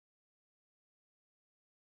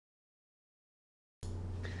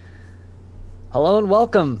Hello and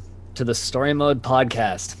welcome to the Storymode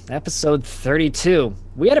podcast, episode 32.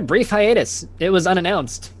 We had a brief hiatus. It was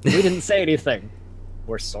unannounced. We didn't say anything.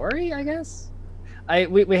 We're sorry, I guess.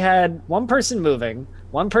 We had one person moving,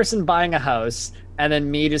 one person buying a house, and then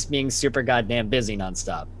me just being super goddamn busy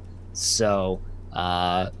nonstop. So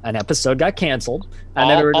an episode got canceled, and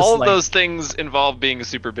then we were just all of those things involve being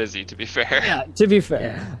super busy, to be fair. Yeah, to be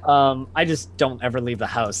fair. Yeah. I just don't ever leave the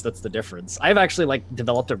house. That's the difference. I've actually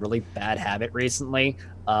developed a really bad habit recently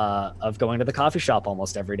of going to the coffee shop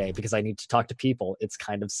almost every day because I need to talk to people. It's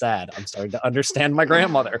kind of sad. I'm starting to understand my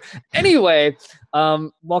grandmother. Anyway,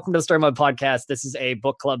 welcome to the Storymode podcast. This is a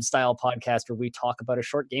book club style podcast where we talk about a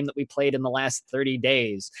short game that we played in the last 30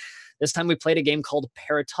 days. This time we played a game called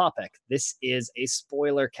Paratopic. This is a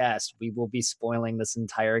spoiler cast. We will be spoiling this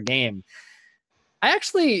entire game. I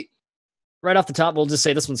actually, right off the top, we'll just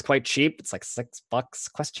say this one's quite cheap. It's like $6 ?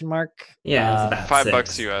 Yeah, it's about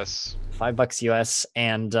 $5 US. $5 US,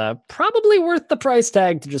 and probably worth the price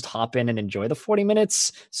tag to just hop in and enjoy the 40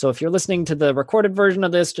 minutes. So if you're listening to the recorded version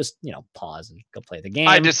of this, just pause and go play the game.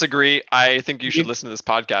 I disagree. I think you should listen to this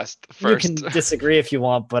podcast first. You can disagree if you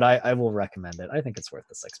want, but I will recommend it. I think it's worth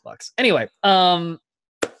the $6. Anyway,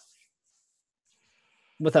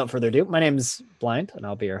 without further ado, my name's Blind, and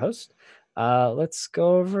I'll be your host. Let's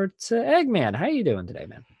go over to Eggman. How you doing today,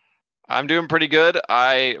 man? I'm doing pretty good.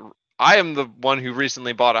 I am the one who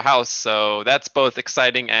recently bought a house, so that's both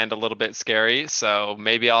exciting and a little bit scary. So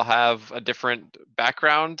maybe I'll have a different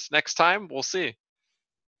background next time. We'll see.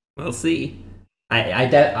 We'll see. I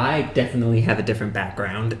definitely have a different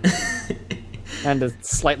background. And a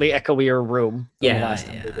slightly echoier room. Yeah,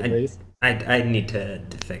 I need to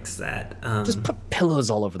fix that. Just put pillows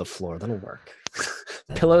all over the floor. That'll work.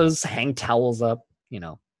 Pillows, hang towels up,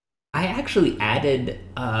 I actually added...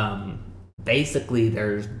 basically,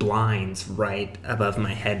 there's blinds right above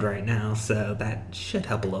my head right now, so that should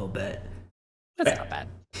help a little bit. That's not bad.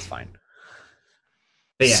 It's fine.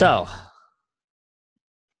 Yeah. So,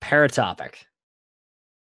 Paratopic.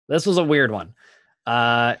 This was a weird one.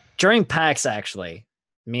 During PAX, actually,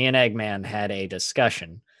 me and Eggman had a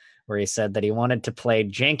discussion where he said that he wanted to play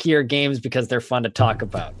jankier games because they're fun to talk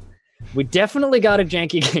about. We definitely got a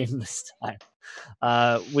janky game this time.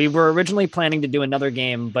 We were originally planning to do another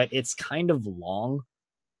game, but it's kind of long.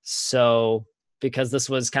 So because this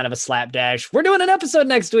was kind of a slapdash, we're doing an episode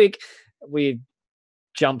next week. We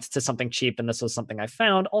jumped to something cheap, and this was something I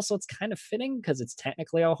found. Also, it's kind of fitting because it's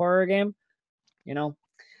technically a horror game.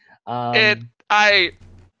 I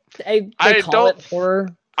call it horror.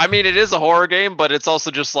 I mean, it is a horror game, but it's also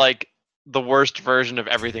just like the worst version of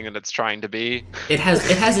everything that it's trying to be. It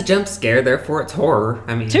has a jump scare, therefore it's horror.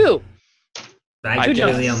 I mean, two. I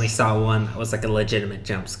really only saw one that was like a legitimate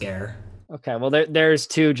jump scare. Okay, well there's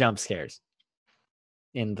two jump scares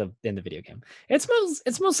in the video game. It's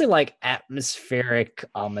mostly like atmospheric,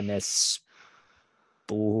 ominous,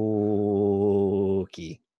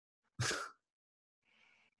 spooky.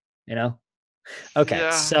 Okay,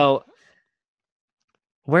 yeah. So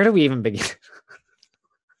where do we even begin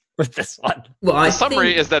with this one? Well, the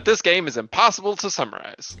summary is that this game is impossible to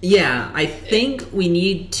summarize. Yeah, I think we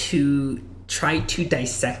need to try to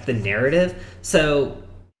dissect the narrative. So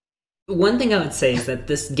one thing I would say is that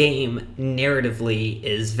this game narratively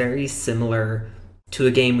is very similar to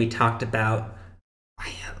a game we talked about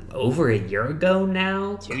over a year ago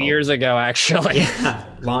now. 2 years ago, actually. Yeah,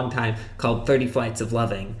 long time, called 30 Flights of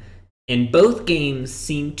Loving. And both games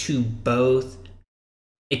seem to both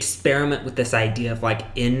experiment with this idea of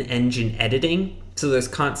in-engine editing. So there's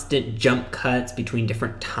constant jump cuts between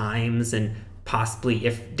different times and possibly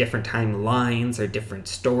if different timelines or different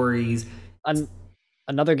stories.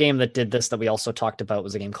 Another game that did this that we also talked about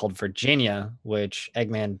was a game called Virginia, which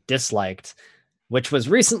Eggman disliked, which was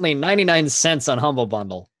recently 99 cents on Humble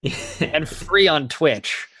Bundle and free on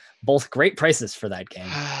Twitch. Both great prices for that game.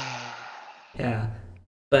 Yeah,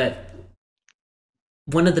 but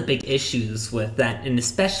one of the big issues with that, and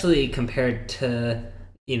especially compared to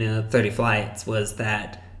 30 Flights, was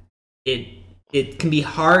that it can be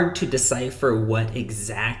hard to decipher what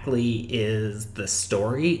exactly is the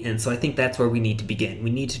story. And so I think that's where we need to begin. We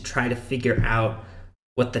need to try to figure out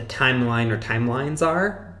what the timeline or timelines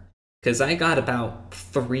are, because I got about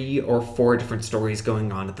 3 or 4 different stories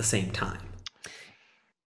going on at the same time.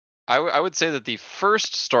 I would say that the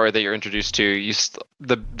first story that you're introduced to,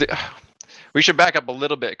 we should back up a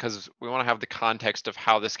little bit because we want to have the context of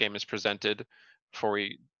how this game is presented before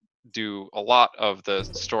we do a lot of the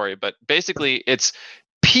story. But basically it's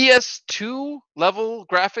PS2 level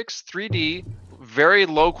graphics, 3D, very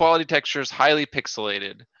low quality textures, highly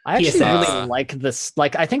pixelated. I actually really PSX. like this.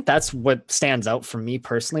 Like, I think that's what stands out for me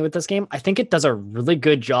personally with this game. I think it does a really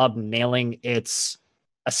good job nailing its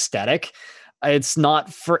aesthetic. It's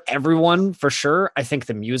not for everyone, for sure. I think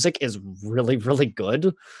the music is really, really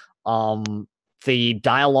good. Um, the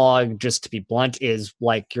dialogue, just to be blunt, is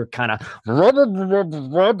like you're kind of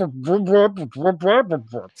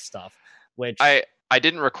stuff, which I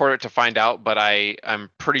didn't record it to find out, but I'm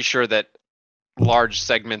pretty sure that large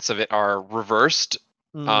segments of it are reversed.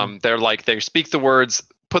 They're like they speak the words,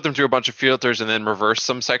 put them through a bunch of filters, and then reverse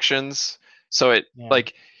some sections. So it yeah.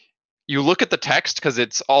 like you look at the text because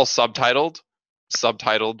it's all subtitled,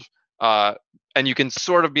 and you can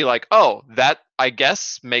sort of be like, oh, that I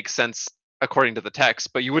guess makes sense according to the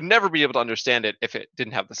text, but you would never be able to understand it if it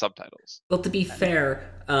didn't have the subtitles. Well, to be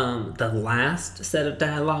fair, the last set of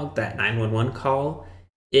dialogue, that 911 call,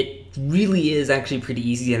 it really is actually pretty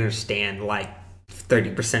easy to understand, like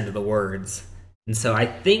 30% of the words. And so I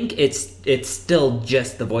think it's still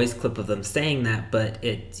just the voice clip of them saying that, but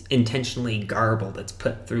it's intentionally garbled. It's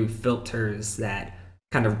put through filters that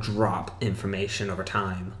kind of drop information over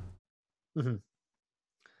time. Mm-hmm.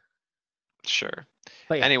 Sure.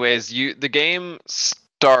 But yeah. Anyways, the game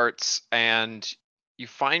starts and you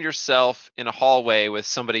find yourself in a hallway with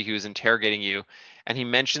somebody who's interrogating you, and he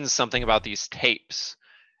mentions something about these tapes.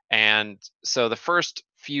 And so the first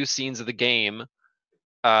few scenes of the game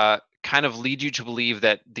kind of lead you to believe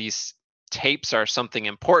that these tapes are something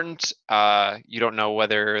important. You don't know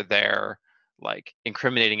whether they're like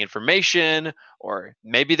incriminating information or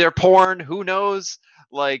maybe they're porn. Who knows?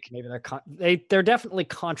 Like maybe they're definitely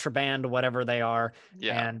contraband, whatever they are.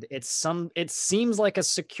 Yeah. And it seems like a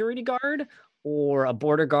security guard or a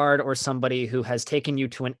border guard or somebody who has taken you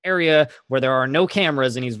to an area where there are no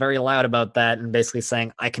cameras, and he's very loud about that and basically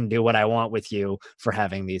saying, I can do what I want with you for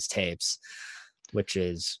having these tapes, which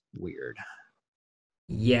is weird.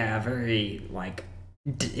 Yeah, very like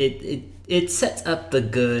it sets up the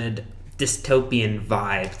good dystopian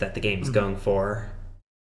vibe that the game's going for.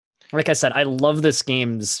 Like I said, I love this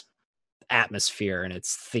game's atmosphere and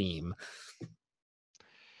its theme.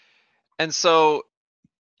 And so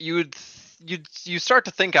you start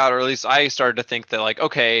to think out, or at least I started to think that like,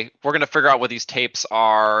 okay, we're gonna figure out what these tapes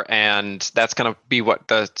are, and that's gonna be what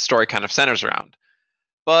the story kind of centers around.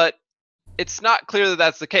 But it's not clear that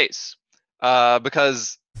that's the case,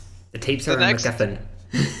 because the tapes are a MacGuffin.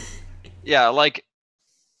 Yeah, like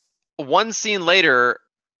one scene later,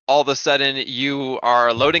 all of a sudden you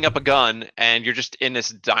are loading up a gun and you're just in this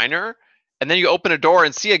diner, and then you open a door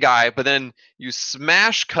and see a guy, but then you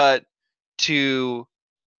smash cut to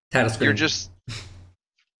title screen. You're just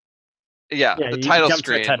the title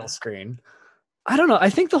screen. To the title screen. I don't know. I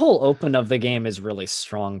think the whole open of the game is really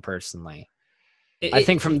strong, personally. I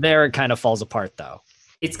think from there it kind of falls apart, though.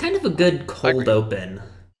 It's kind of a good cold open.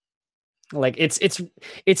 Like it's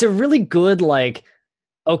a really good, like,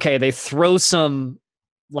 okay, they throw some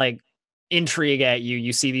like intrigue at you.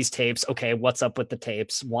 You see these tapes. Okay, what's up with the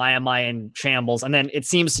tapes? Why am I in shambles? And then it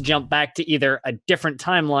seems to jump back to either a different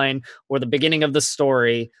timeline or the beginning of the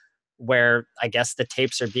story, where I guess the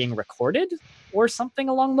tapes are being recorded or something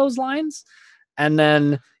along those lines. And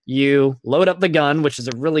then you load up the gun, which is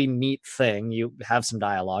a really neat thing. You have some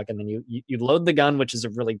dialogue, and then you load the gun, which is a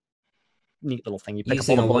really neat little thing. You pick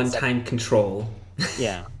using up a one-time control.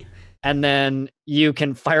 Yeah. And then you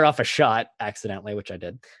can fire off a shot accidentally, which I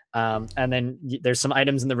did. And then there's some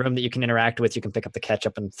items in the room that you can interact with. You can pick up the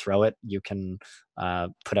ketchup and throw it. You can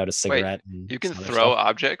put out a cigarette. Wait, and you can throw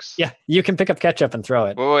objects? Yeah, you can pick up ketchup and throw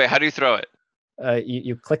it. Wait, how do you throw it?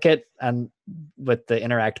 You click it and with the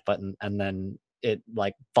interact button, and then it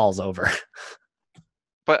like falls over.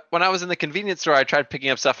 But when I was in the convenience store, I tried picking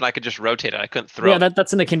up stuff and I could just rotate it. I couldn't throw it. Yeah,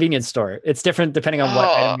 that's in the convenience store. It's different depending on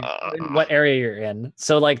what area you're in.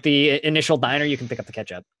 So like the initial diner, you can pick up the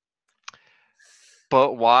ketchup.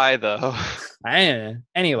 But why though?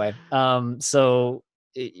 Anyway, so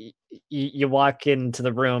you walk into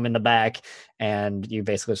the room in the back and you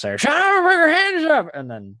basically say, "Shut up, put your hands up," and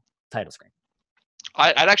then title screen.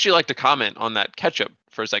 I'd actually like to comment on that ketchup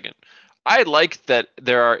for a second. I like that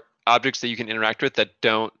there are objects that you can interact with that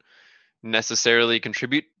don't necessarily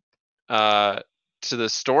contribute to the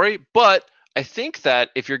story, but I think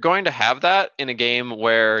that if you're going to have that in a game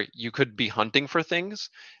where you could be hunting for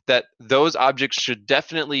things, that those objects should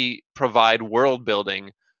definitely provide world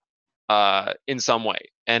building in some way.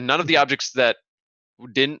 And none of the objects that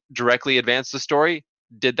didn't directly advance the story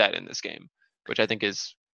did that in this game, which I think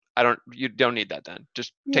is you don't need that then.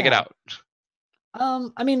 Just take it out.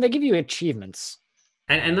 I mean, they give you achievements.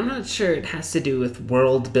 And I'm not sure it has to do with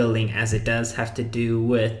world building as it does have to do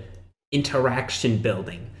with interaction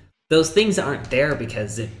building. those things aren't there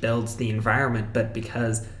because it builds the environment, but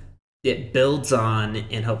because it builds on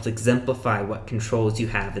and helps exemplify what controls you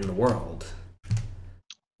have in the world.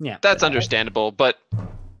 Yeah, That's understandable, but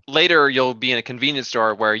later you'll be in a convenience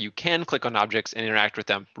store where you can click on objects and interact with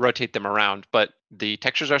them, rotate them around, but the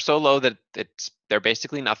textures are so low that they're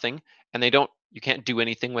basically nothing, and you can't do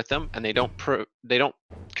anything with them, and they don't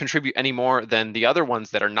contribute any more than the other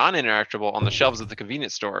ones that are non-interactable on the shelves of the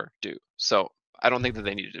convenience store do. So I don't think that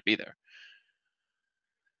they needed to be there.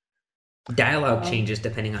 Dialogue changes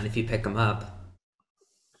depending on if you pick them up.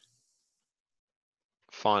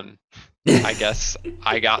 Fun. I guess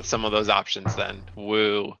I got some of those options then.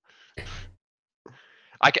 Woo.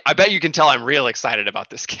 I bet you can tell I'm real excited about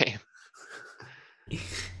this game.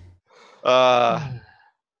 I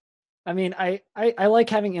mean, I like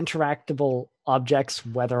having interactable objects,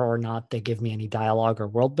 whether or not they give me any dialogue or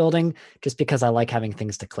world building, just because I like having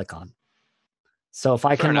things to click on. So if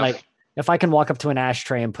I Fair can enough. if I can walk up to an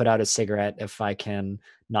ashtray and put out a cigarette, if I can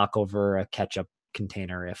knock over a ketchup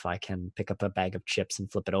container, if I can pick up a bag of chips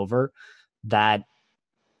and flip it over, that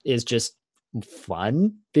is just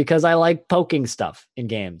fun because I like poking stuff in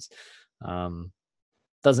games.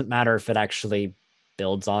 Doesn't matter if it actually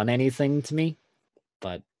builds on anything to me,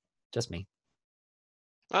 but just me.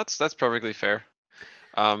 That's perfectly fair.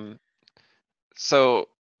 So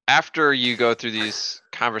after you go through these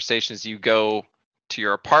conversations, you go to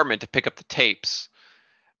your apartment to pick up the tapes,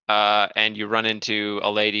 and you run into a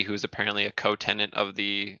lady who's apparently a co-tenant of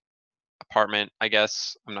the apartment, I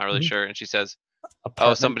guess. I'm not really sure. And she says,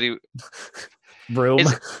 Apartment. "Oh, somebody room."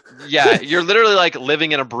 Yeah, you're literally like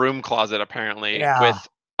living in a broom closet apparently, Yeah. with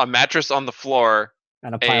a mattress on the floor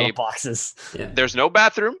And a pile of boxes. Yeah. There's no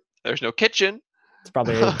bathroom. There's no kitchen. It's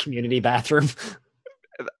probably a community bathroom.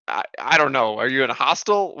 I don't know. Are you in a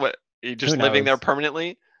hostel? What? Are you just Who living there knows?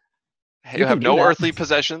 permanently? You You have can do no that. earthly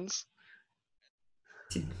possessions.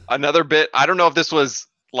 Another bit. I don't know if this was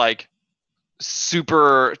like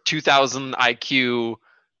super 2000 IQ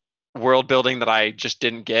world building that I just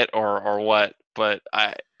didn't get or what, but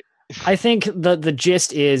I think the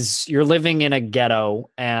gist is you're living in a ghetto,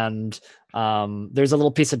 and there's a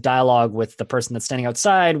little piece of dialogue with the person that's standing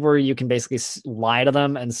outside where you can basically lie to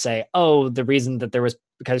them and say, oh, the reason that there was,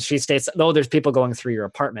 because she states, oh, there's people going through your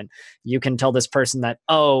apartment. You can tell this person that,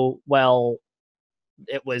 oh, well,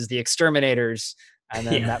 it was the exterminators. And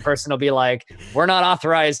then that person will be like, we're not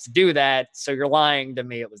authorized to do that. So you're lying to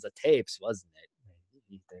me. It was the tapes, wasn't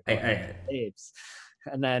it? Tapes.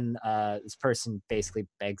 And then this person basically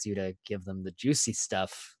begs you to give them the juicy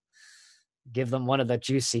stuff. Give them one of the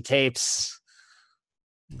juicy tapes.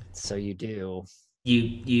 So you do.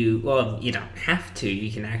 Well, you don't have to. You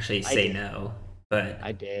can actually say no. But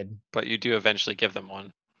I did. But you do eventually give them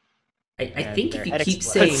one. I think if you keep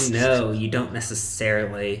saying no, you don't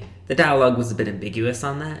necessarily... The dialogue was a bit ambiguous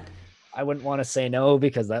on that. I wouldn't want to say no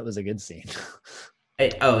because that was a good scene.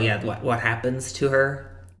 Oh, yeah. What happens to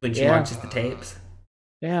her when she watches the tapes?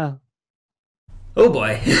 Yeah. Oh,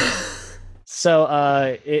 boy.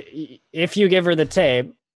 So if you give her the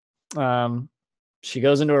tape, she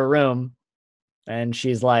goes into her room and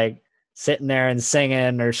she's like sitting there and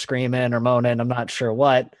singing or screaming or moaning. I'm not sure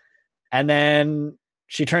what. And then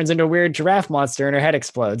she turns into a weird giraffe monster and her head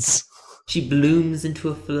explodes. She blooms into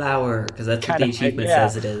a flower because that's what the achievement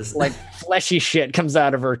says it is. Like fleshy shit comes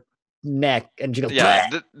out of her neck and she goes,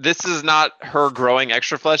 this is not her growing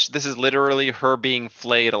extra flesh. This is literally her being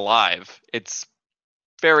flayed alive. It's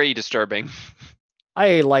very disturbing.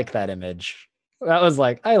 I like that image. That was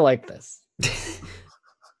like, I like this.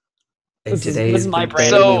 This is my brain.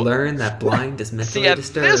 So we learn that blind is mentally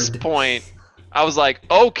disturbed. At this point, I was like,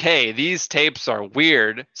 okay, these tapes are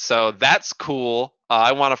weird, so that's cool.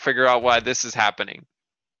 I want to figure out why this is happening.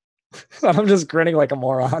 I'm just grinning like a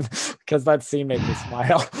moron because that scene made me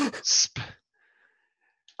smile.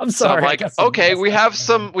 I'm sorry. So I'm like, okay, we have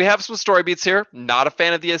some story beats here. Not a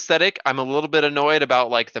fan of the aesthetic. I'm a little bit annoyed about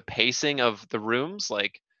like the pacing of the rooms.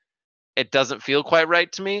 Like, it doesn't feel quite right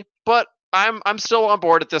to me, but I'm still on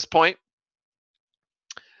board at this point.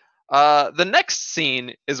 The next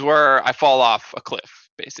scene is where I fall off a cliff,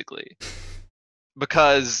 basically,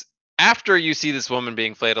 because after you see this woman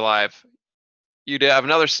being flayed alive, you have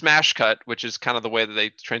another smash cut, which is kind of the way that they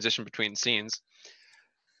transition between scenes,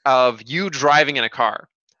 of you driving in a car.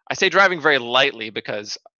 I say driving very lightly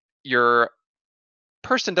because your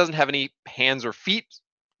person doesn't have any hands or feet.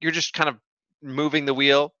 You're just kind of moving the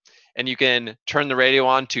wheel, and you can turn the radio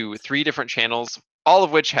on to 3 different channels, all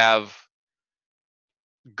of which have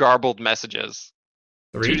garbled messages.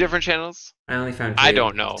 3? 2 different channels? I only found 2. I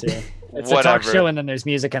don't know. It's a talk show and then there's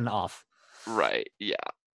music and off. Right,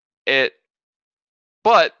 yeah.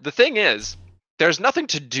 But the thing is, there's nothing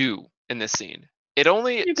to do in this scene. It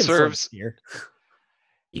only You can serves. steer.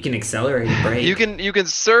 You can accelerate and brake. You can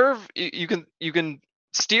serve. You can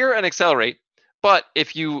steer and accelerate. But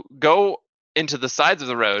if you go into the sides of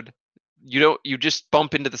the road, you just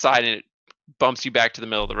bump into the side and it bumps you back to the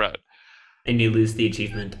middle of the road. And you lose the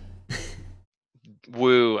achievement.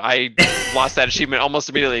 Woo, I lost that achievement almost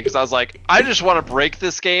immediately because I was like, I just want to break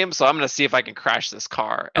this game, so I'm going to see if I can crash this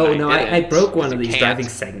car. And oh, no, I broke one of these can't. driving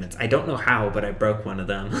segments. I don't know how, but I broke one of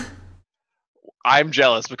them. I'm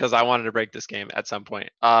jealous because I wanted to break this game at some point.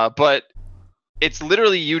 But it's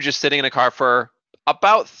literally you just sitting in a car for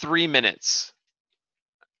about 3 minutes,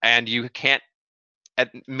 and you can't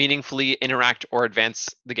meaningfully interact or advance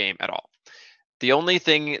the game at all. The only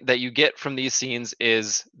thing that you get from these scenes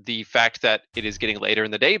is the fact that it is getting later in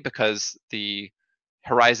the day because the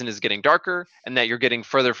horizon is getting darker, and that you're getting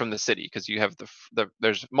further from the city because you have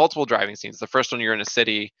there's multiple driving scenes. The first one you're in a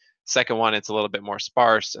city, second one it's a little bit more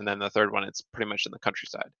sparse, and then the third one it's pretty much in the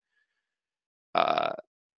countryside.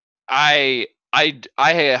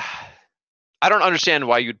 I don't understand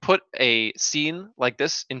why you'd put a scene like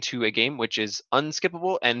this into a game which is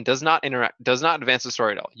unskippable and does not advance the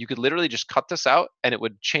story at all. You could literally just cut this out and it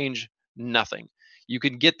would change nothing. You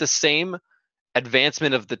could get the same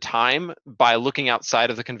advancement of the time by looking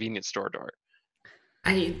outside of the convenience store door.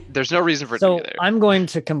 There's no reason for it to be there. I'm going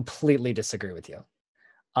to completely disagree with you.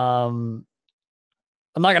 I'm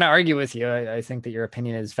not going to argue with you. I think that your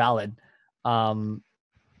opinion is valid.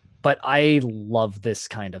 But I love this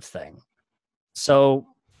kind of thing. So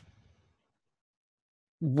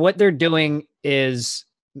what they're doing is,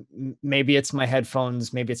 maybe it's my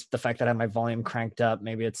headphones, maybe it's the fact that I have my volume cranked up,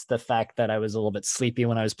 maybe it's the fact that I was a little bit sleepy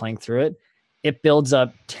when I was playing through it. It builds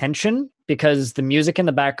up tension because the music in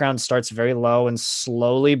the background starts very low and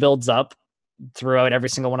slowly builds up throughout every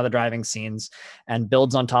single one of the driving scenes and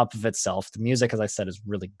builds on top of itself. The music, as I said, is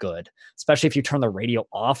really good, especially if you turn the radio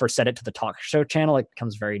off or set it to the talk show channel. It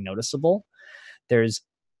becomes very noticeable. There's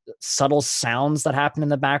subtle sounds that happen in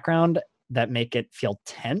the background that make it feel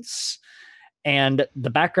tense, and the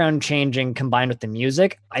background changing combined with the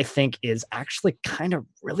music, I think, is actually kind of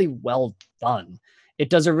really well done. It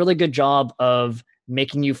does a really good job of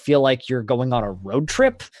making you feel like you're going on a road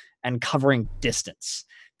trip and covering distance,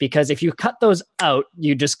 because if you cut those out,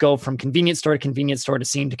 you just go from convenience store to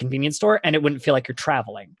scene to convenience store, and it wouldn't feel like you're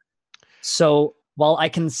traveling. So while I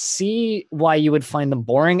can see why you would find them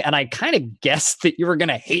boring, and I kind of guessed that you were going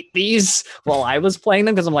to hate these while I was playing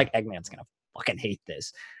them, because I'm like, Eggman's going to fucking hate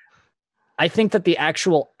this. I think that the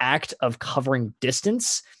actual act of covering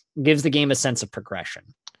distance gives the game a sense of progression.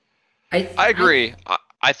 I agree.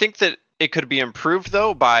 I think that it could be improved,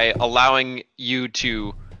 though, by allowing you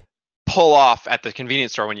to pull off at the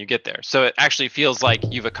convenience store when you get there. So it actually feels like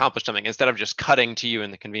you've accomplished something instead of just cutting to you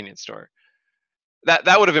in the convenience store.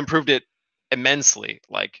 That would have improved it immensely.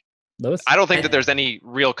 Like, Lewis? I don't think that there's any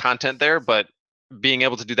real content there, but being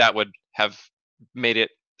able to do that would have made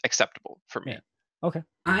it acceptable for me. Yeah. Okay.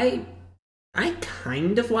 I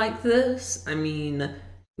kind of like this. I mean,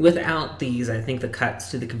 without these, I think the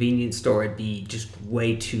cuts to the convenience store would be just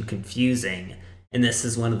way too confusing. And this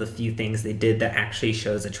is one of the few things they did that actually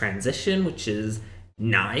shows a transition, which is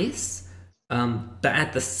nice. But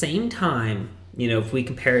at the same time, you know, if we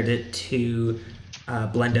compared it to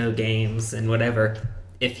Blendo games and whatever,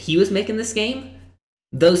 if he was making this game,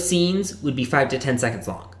 those scenes would be 5 to 10 seconds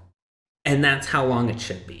long. And that's how long it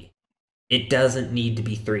should be. It doesn't need to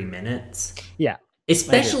be 3 minutes. Yeah.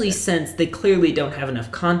 Especially since they clearly don't have enough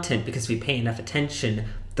content, because if we pay enough attention,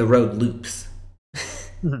 the road loops.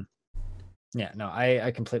 Yeah, no,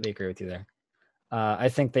 I completely agree with you there. I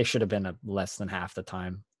think they should have been less than half the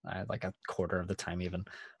time, like a quarter of the time even.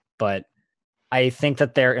 But I think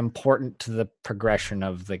that they're important to the progression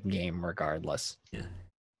of the game regardless. Yeah.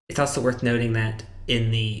 It's also worth noting that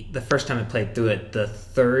in the first time I played through it, the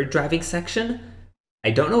third driving section, I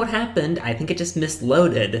don't know what happened. I think it just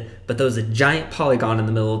misloaded, but there was a giant polygon in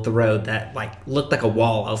the middle of the road that like looked like a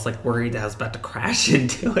wall. I was like worried I was about to crash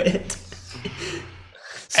into it.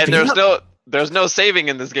 And there's no saving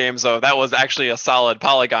in this game, so that was actually a solid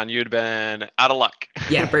polygon. You'd been out of luck.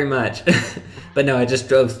 Yeah, pretty much. But no, I just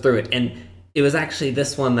drove through it, and it was actually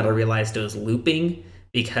this one that I realized it was looping,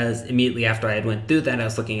 because immediately after I had went through that, I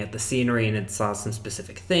was looking at the scenery and it saw some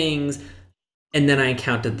specific things, and then I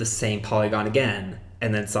encountered the same polygon again,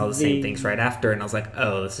 and then saw the same things right after, and I was like,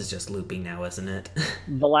 oh, this is just looping now, isn't it?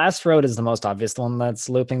 The last road is the most obvious one that's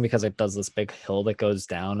looping, because it does this big hill that goes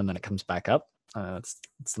down and then it comes back up. It's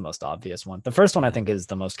the most obvious one. The first one I think is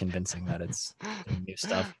the most convincing that it's new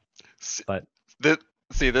stuff. But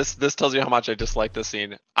See, this tells you how much I dislike this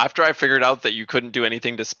scene. After I figured out that you couldn't do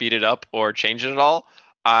anything to speed it up or change it at all,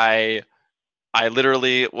 I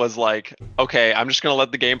literally was like, okay, I'm just gonna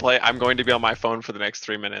let the game play. I'm going to be on my phone for the next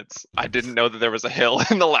 3 minutes. I didn't know that there was a hill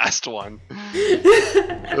in the last one.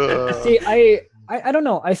 See, I don't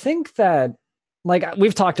know. I think that, like,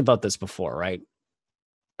 we've talked about this before, right?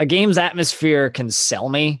 A game's atmosphere can sell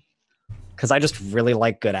me because I just really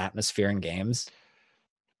like good atmosphere in games.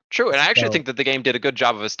 True, and I actually So- think that the game did a good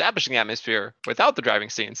job of establishing the atmosphere without the driving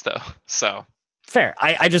scenes, though. So Fair.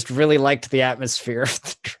 I just really liked the atmosphere of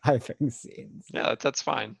the driving scenes. yeah, that's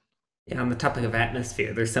fine. Yeah, on the topic of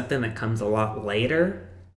atmosphere, there's something that comes a lot later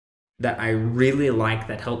that I really like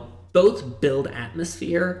that helped both build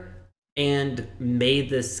atmosphere and made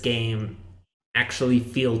this game actually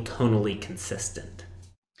feel tonally consistent.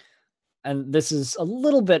 And this is a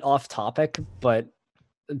little bit off topic, but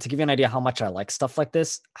to give you an idea how much I like stuff like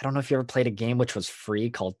this, I don't know if you ever played a game which was free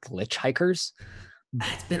called Glitch Hikers.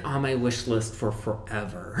 It's been on my wish list for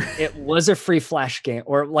forever. It was a free Flash game,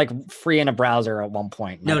 or like free in a browser at one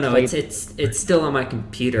point. No, it's still on my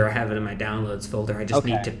computer. I have it in my downloads folder. I just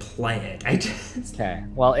need to play it. Okay.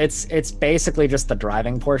 Well, it's basically just the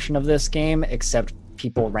driving portion of this game, except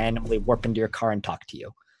people randomly warp into your car and talk to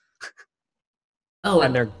you. Oh,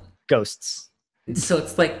 And they're ghosts. So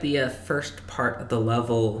it's like the first part of the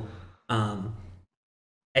level.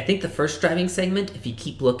 I think the first driving segment, if you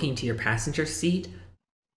keep looking to your passenger seat,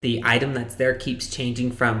 the item that's there keeps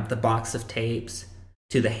changing from the box of tapes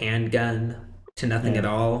to the handgun to nothing at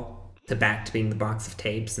all to back to being the box of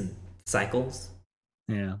tapes and cycles.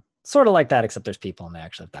 Yeah. Sort of like that, except there's people and they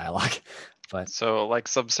actually have dialogue. But So like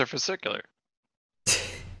Subsurface Circular,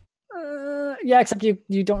 yeah, except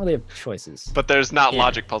you don't really have choices. but there's not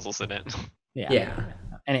logic puzzles in it. Yeah.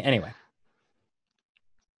 Anyway.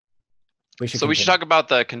 We should talk about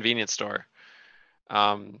the convenience store.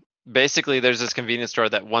 Basically, there's this convenience store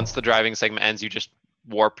that once the driving segment ends, you just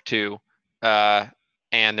warp to,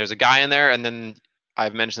 and there's a guy in there. And then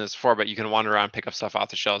I've mentioned this before, but you can wander around, pick up stuff off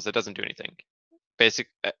the shelves. It doesn't do anything.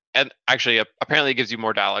 And actually, apparently, it gives you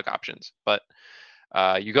more dialogue options. But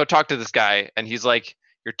you go talk to this guy, and he's like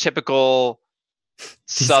your typical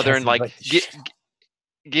Southern, like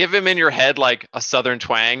give him in your head like a Southern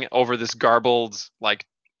twang over this garbled like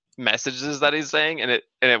messages that he's saying, and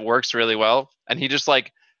it works really well. And he just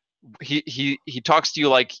like he talks to you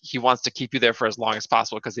like he wants to keep you there for as long as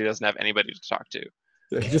possible because he doesn't have anybody to talk to.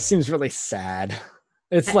 It just seems really sad.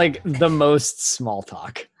 It's like the most small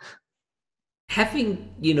talk.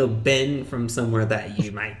 Having, been from somewhere that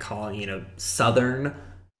you might call, Southern,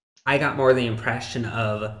 I got more the impression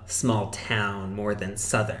of small town more than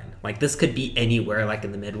Southern. Like this could be anywhere, like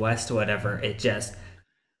in the Midwest or whatever.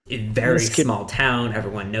 Very small town.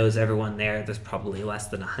 Everyone knows everyone there. There's probably less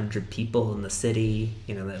than 100 people in the city.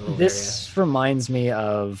 That little This reminds me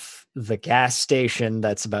of the gas station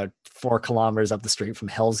that's about 4 kilometers up the street from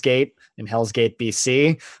Hell's Gate in Hell's Gate,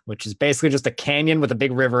 BC, which is basically just a canyon with a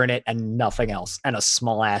big river in it and nothing else, and a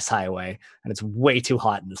small ass highway. And it's way too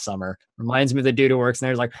hot in the summer. Reminds me of the dude who works in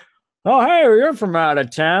there. He's like, "Oh, hey, you're from out of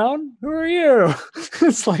town. Who are you?"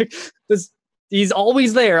 It's like this. He's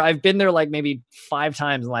always there. I've been there like maybe 5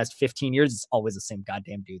 times in the last 15 years. It's always the same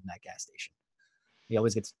goddamn dude in that gas station. He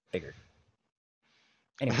always gets bigger.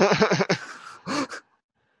 Anyway,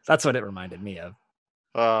 that's what it reminded me of.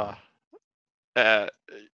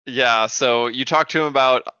 Yeah. So you talk to him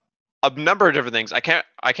about a number of different things. I can't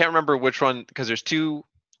remember which one because there's 2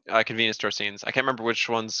 convenience store scenes. I can't remember which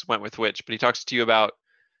ones went with which, but he talks to you about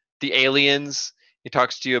the aliens. He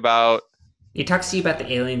talks to you about the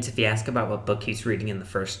aliens if you ask about what book he's reading in the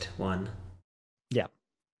first one. Yeah.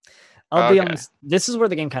 I'll be honest. This is where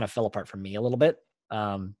the game kind of fell apart for me a little bit.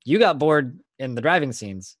 You got bored in the driving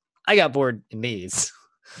scenes. I got bored in these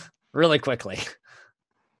really quickly.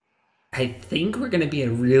 I think we're going to be a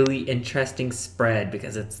really interesting spread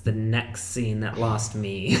because it's the next scene that lost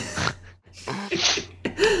me.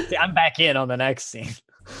 See, I'm back in on the next scene.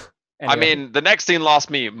 Anyway. I mean, the next scene lost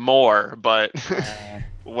me more, but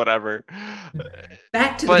whatever.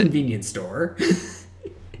 Back to the convenience store.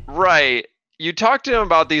 Right. You talk to him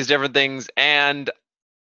about these different things, and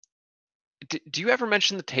do you ever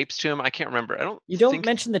mention the tapes to him? I can't remember. You don't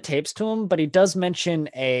mention the tapes to him, but he does mention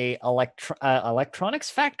a electronics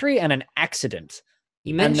factory and an accident.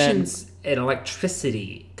 He mentions an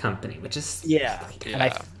electricity company, which is and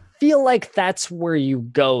I feel like that's where you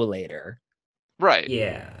go later. Right.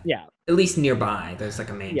 Yeah. At least nearby. There's like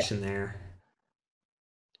a mansion there.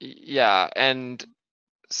 Yeah, and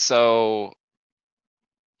so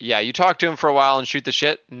you talk to him for a while and shoot the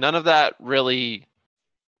shit. None of that really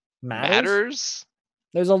matters.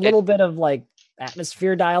 There's a little bit of like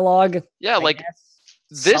atmosphere dialogue. Yeah, I like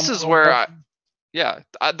guess. this Some is world where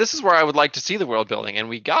building, this is where I would like to see the world building, and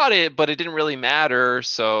we got it, but it didn't really matter.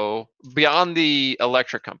 So beyond the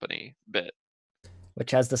electric company bit.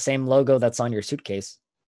 which has the same logo that's on your suitcase.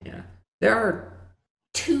 Yeah. There are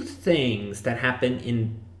two things that happen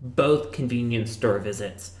in both convenience store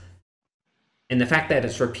visits. And the fact that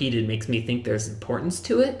it's repeated makes me think there's importance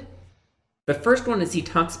to it. The first one is he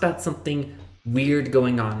talks about something weird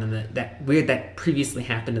going on and that weird that previously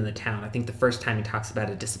happened in the town. I think the first time he talks about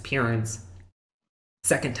a disappearance.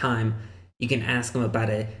 Second time, you can ask him about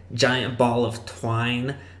a giant ball of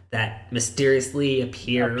twine that mysteriously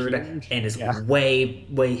appeared and is way,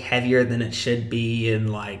 way heavier than it should be,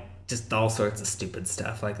 and like just all sorts of stupid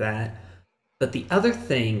stuff like that. But the other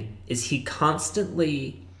thing is he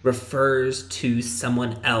constantly refers to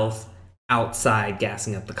someone else outside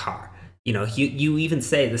gassing up the car. You know, you even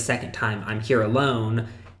say the second time, I'm here alone.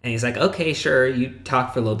 And he's like, okay, sure. You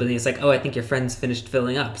talk for a little bit. And he's like, oh, I think your friend's finished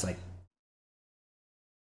filling up. It's like,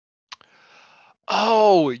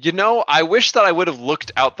 Oh, I wish that I would have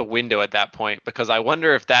looked out the window at that point, because I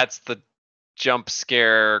wonder if that's the jump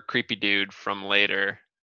scare creepy dude from later.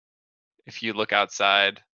 If you look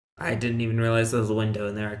outside. I didn't even realize there was a window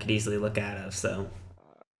in there I could easily look out of, so.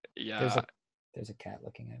 Yeah. There's a cat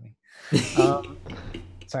looking at me.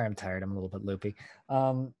 Sorry, I'm tired. I'm a little bit loopy.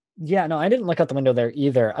 Yeah, no, I didn't look out the window there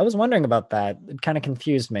either. I was wondering about that. It kind of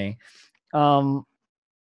confused me. So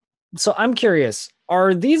I'm curious,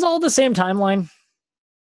 are these all the same timeline?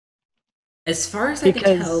 As far as I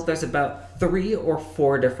can tell, there's about 3 or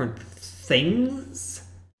 4 different things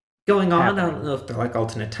going on. I don't know if they're like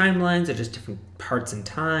alternate timelines or just different parts in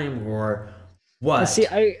time or what. See,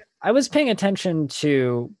 I was paying attention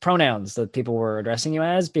to pronouns that people were addressing you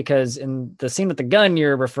as, because in the scene with the gun,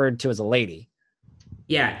 you're referred to as a lady.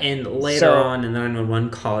 Yeah, and later on in the 911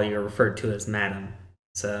 call, you're referred to as madam.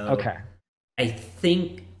 So okay, I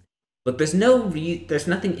think, but there's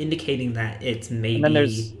nothing indicating that it's maybe. And then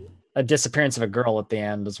there's a disappearance of a girl at the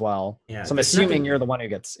end as well. Yeah, so I'm assuming you're the one who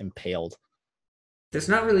gets impaled. There's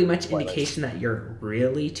not really much indication that you're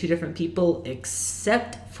really two different people,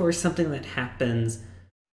 except for something that happens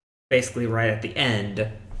basically right at the end,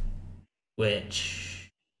 which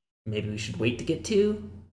maybe we should wait to get to.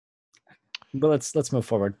 But let's move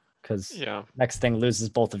forward, because next thing loses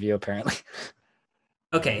both of you apparently.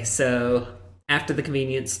 Okay, so after the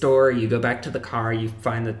convenience store, you go back to the car, you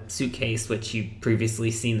find the suitcase, which you've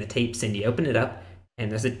previously seen the tapes in, you open it up, and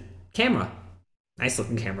there's a camera. Nice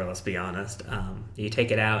looking camera, let's be honest. You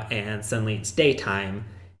take it out, and suddenly it's daytime,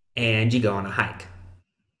 and you go on a hike.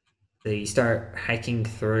 So you start hiking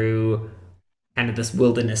through kind of this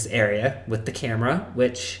wilderness area with the camera,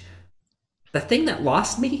 which the thing that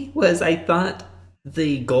lost me was I thought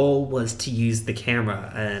the goal was to use the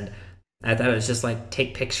camera, and I thought it was just like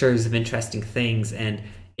take pictures of interesting things, and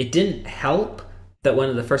it didn't help that one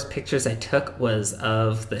of the first pictures I took was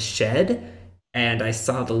of the shed, and I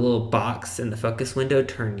saw the little box in the focus window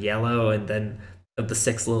turn yellow, and then of the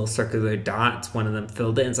 6 little circular dots, one of them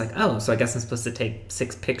filled in. It's like, oh, so I guess I'm supposed to take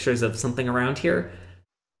 6 pictures of something around here?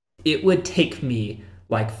 It would take me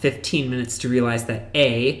like 15 minutes to realize that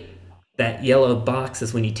A, that yellow box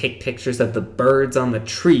is when you take pictures of the birds on the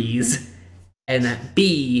trees, and that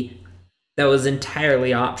B, that was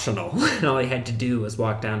entirely optional, and all I had to do was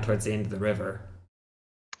walk down towards the end of the river.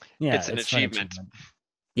 Yeah, it's an achievement.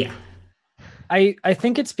 Yeah. I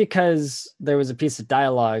think it's because there was a piece of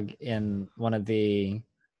dialogue in one of the,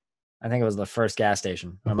 I think it was the first gas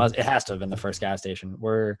station. It has to have been the first gas station,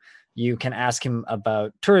 where you can ask him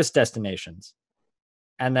about tourist destinations.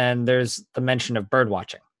 And then there's the mention of bird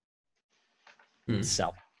watching.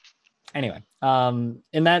 So anyway,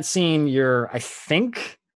 in that scene, you're, I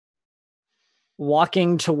think,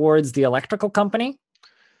 walking towards the electrical company,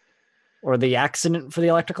 or the accident for the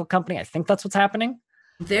electrical company. I think that's what's happening.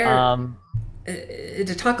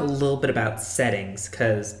 To talk a little bit about settings,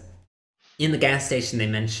 because in the gas station they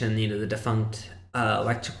mention, the defunct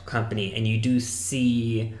electrical company, and you do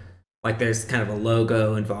see like there's kind of a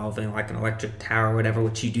logo involving like an electric tower or whatever,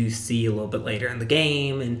 which you do see a little bit later in the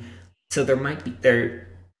game, and so there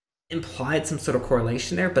implied some sort of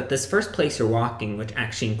correlation there. But this first place you're walking, which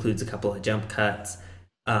actually includes a couple of jump cuts,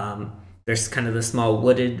 there's kind of the small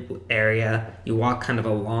wooded area. You walk kind of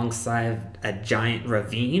alongside a giant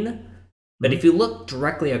ravine. But if you look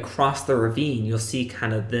directly across the ravine, you'll see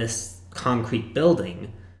kind of this concrete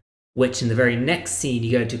building, which in the very next scene,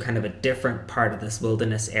 you go to kind of a different part of this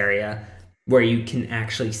wilderness area where you can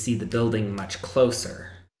actually see the building much closer.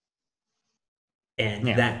 And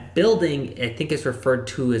that building, I think, is referred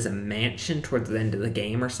to as a mansion towards the end of the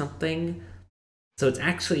game or something. So it's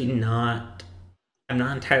actually not I'm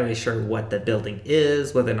not entirely sure what the building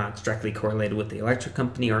is, whether or not it's directly correlated with the electric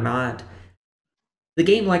company or not. The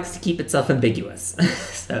game likes to keep itself ambiguous.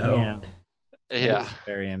 So Yeah. It's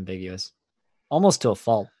very ambiguous. Almost to a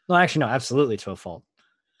fault. No, actually, no, absolutely to a fault.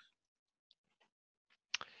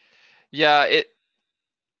 Yeah,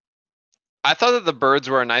 I thought that the birds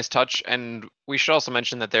were a nice touch, and we should also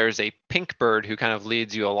mention that there's a pink bird who kind of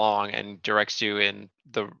leads you along and directs you in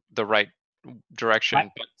the right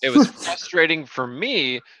direction. But it was frustrating for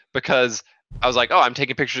me because I was like, oh, I'm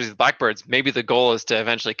taking pictures of these blackbirds. Maybe the goal is to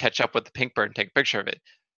eventually catch up with the pink bird and take a picture of it.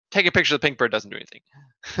 Take a picture of the pink bird doesn't do anything.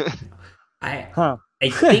 I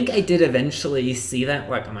think I did eventually see that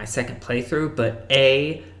like on my second playthrough, but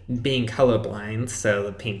A, being colorblind, so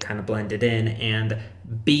the pink kind of blended in, and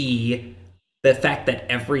B, the fact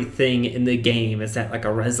that everything in the game is at like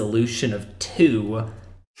a resolution of 2.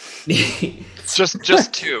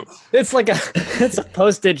 just 2. It's like it's a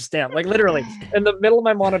postage stamp. Like literally, in the middle of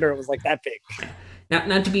my monitor, it was like that big.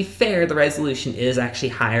 Now, to be fair, the resolution is actually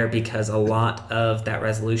higher because a lot of that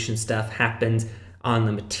resolution stuff happens on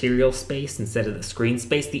the material space instead of the screen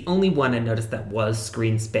space. The only one I noticed that was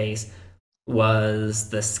screen space was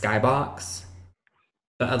the skybox,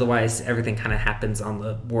 but otherwise everything kind of happens on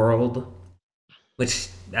the world, which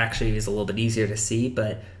actually is a little bit easier to see.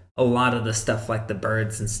 But a lot of the stuff like the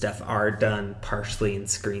birds and stuff are done partially in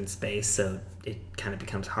screen space, so it kind of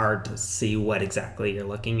becomes hard to see what exactly you're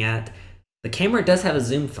looking at. The camera does have a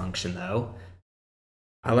zoom function though.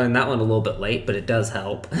 I learned that one a little bit late, but it does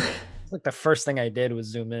help. It's like the first thing I did was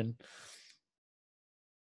zoom in.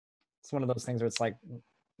 It's one of those things where it's like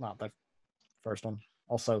not the first one.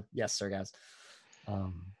 Also, yes, sir, guys.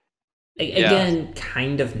 Again,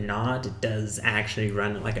 kind of not. It does actually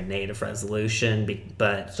run at like a native resolution,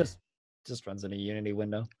 but It's just runs in a Unity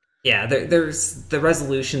window. Yeah, there's the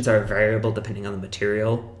resolutions are variable depending on the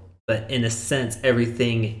material, but in a sense,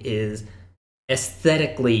 everything is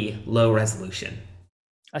aesthetically low resolution.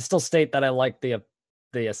 I still state that I like the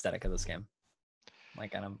aesthetic of this game.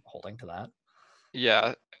 Like, and I'm holding to that.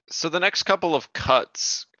 Yeah. So the next couple of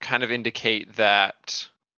cuts kind of indicate that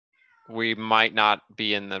we might not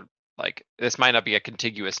be in the this might not be a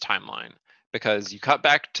contiguous timeline, because you cut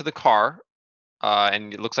back to the car,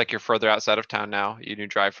 and it looks like you're further outside of town now. You do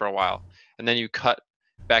drive for a while, and then you cut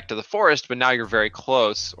back to the forest, but now you're very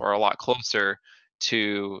close, or a lot closer,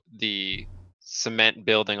 to the cement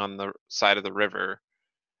building on the side of the river.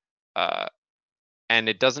 And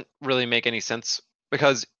it doesn't really make any sense,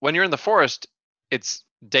 because when you're in the forest, it's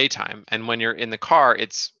daytime, and when you're in the car,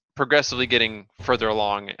 it's progressively getting further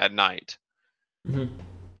along at night. Mm-hmm.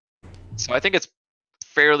 So I think it's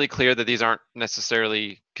fairly clear that these aren't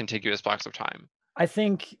necessarily contiguous blocks of time. I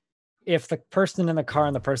think if the person in the car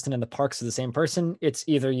and the person in the parks are the same person, it's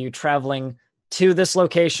either you traveling to this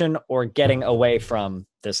location or getting away from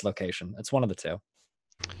this location. It's one of the two.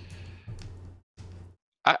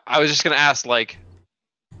 I was just going to ask,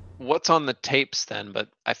 what's on the tapes then? But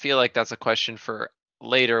I feel like that's a question for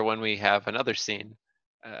later when we have another scene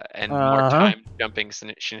and more time jumping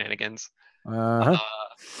shenanigans.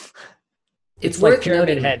 It's like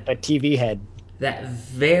Pyramid Head, but TV Head. That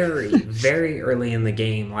very, very early in the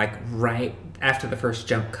game, like right after the first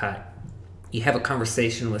jump cut, you have a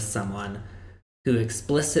conversation with someone who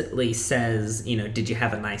explicitly says, did you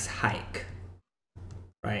have a nice hike?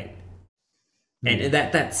 Right? And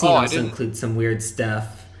that scene also includes some weird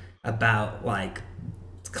stuff about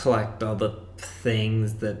collect all the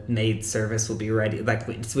things that maid service will be ready,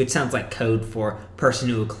 which sounds like code for person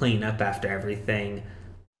who will clean up after everything.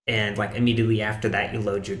 And immediately after that, you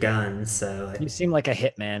load your gun. So you seem like a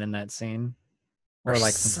hitman in that scene, or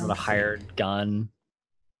like some sort of hired gun.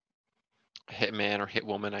 Hitman or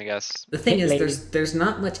hitwoman, I guess. The thing is, there's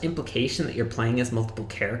not much implication that you're playing as multiple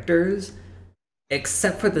characters,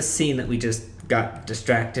 except for the scene that we just got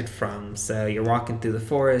distracted from. So you're walking through the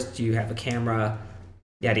forest, you have a camera,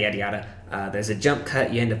 yada yada yada. There's a jump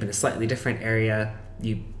cut, you end up in a slightly different area,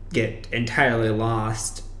 you get entirely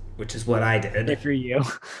lost, which is what I did. Good for you.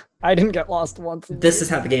 I didn't get lost once. This is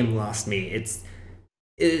how the game lost me.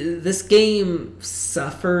 This game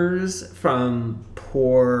suffers from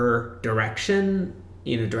poor direction,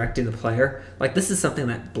 directing the player. This is something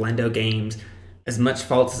that Blendo games, as much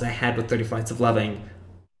fault as I had with 30 Flights of Loving,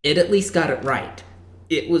 it at least got it right.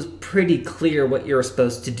 It was pretty clear what you were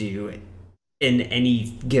supposed to do in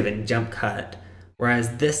any given jump cut.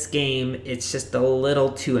 Whereas this game, it's just a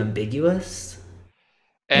little too ambiguous.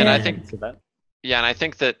 And I think and I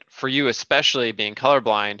think that for you, especially being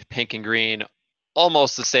colorblind, pink and green,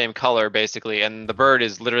 almost the same color basically, and the bird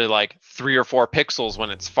is literally 3 or 4 pixels when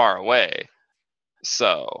it's far away.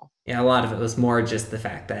 So Yeah, a lot of it was more just the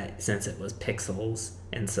fact that since it was pixels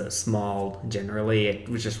and so small, generally,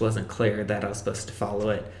 just wasn't clear that I was supposed to follow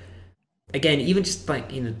it. Again, even just like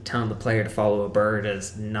telling the player to follow a bird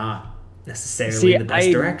is not necessarily See, the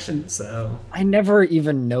best direction. So I never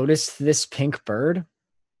even noticed this pink bird,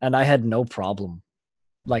 and I had no problem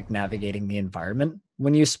like navigating the environment.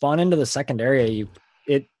 When you spawn into the second area,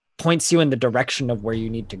 it points you in the direction of where you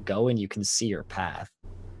need to go, and you can see your path.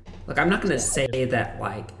 Look, I'm not going to say that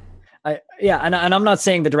like and I'm not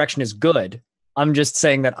saying the direction is good. I'm just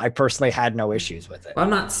saying that I personally had no issues with it. Well, I'm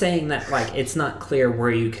not saying that like it's not clear where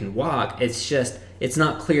you can walk. It's just it's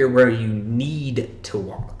not clear where you need to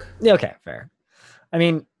walk. Yeah, okay, fair. I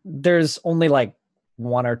mean, there's only like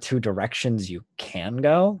one or two directions you can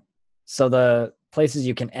go. So the places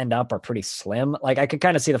you can end up are pretty slim. Like I could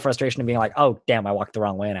kind of see the frustration of being like, oh, damn, I walked the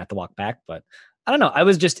wrong way and I have to walk back. But I don't know. I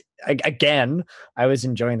was just, again, I was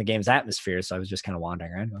enjoying the game's atmosphere. So I was just kind of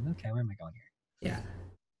wandering around going, okay, where am I going here? Yeah.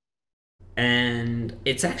 And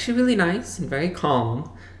it's actually really nice and very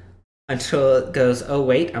calm until it goes, oh,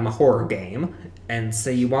 wait, I'm a horror game. And so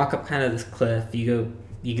you walk up kind of this cliff. You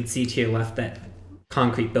can see to your left that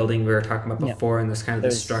concrete building we were talking about before, and there's kind of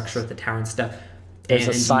this structure with the tower and stuff. There's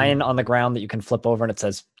a sign on the ground that you can flip over, and it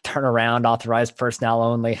says, turn around, authorized personnel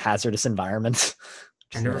only, hazardous environments.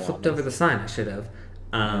 I never flipped over the sign. I should have.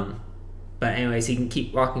 But anyways, you can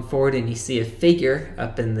keep walking forward, and you see a figure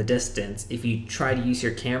up in the distance. If you try to use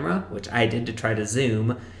your camera, which I did to try to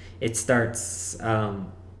zoom, it starts...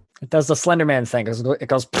 it does the Slender Man thing. It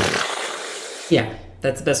goes... Yeah,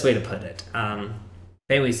 that's the best way to put it. But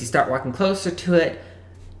anyways, you start walking closer to it,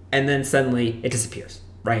 and then suddenly it disappears,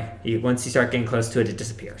 right? Once you start getting close to it, it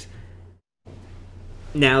disappears.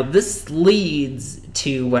 Now, this leads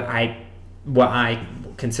to what I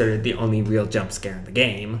consider the only real jump scare in the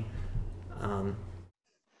game,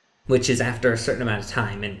 which is after a certain amount of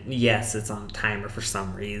time, and yes, it's on a timer for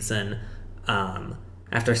some reason.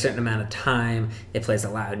 After a certain amount of time, it plays a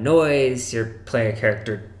loud noise, your player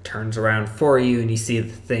character turns around for you, and you see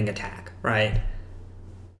the thing attack, right?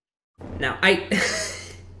 Now, I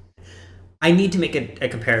need to make a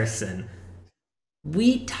comparison.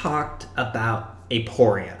 We talked about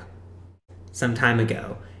Aporia some time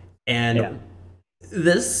ago, and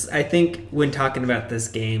this, I think, when talking about this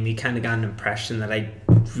game, you kind of got an impression that I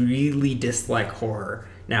really dislike horror.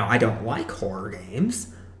 Now, I don't like horror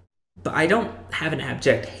games, but I don't have an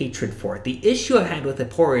abject hatred for it. The issue I had with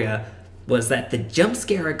Aporia was that the jump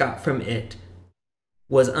scare I got from it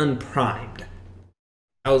was unprimed.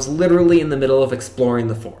 I was literally in the middle of exploring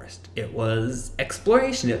the forest. It was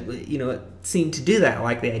exploration. It seemed to do that. I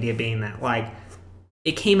like the idea being that, like,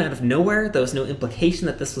 it came out of nowhere. There was no implication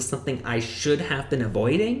that this was something I should have been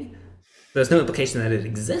avoiding. There was no implication that it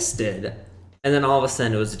existed. And then all of a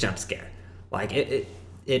sudden it was a jump scare. Like,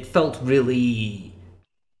 it felt really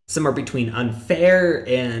somewhere between unfair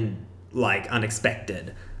and, like,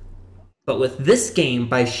 unexpected. But with this game,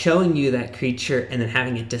 by showing you that creature and then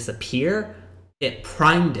having it disappear, it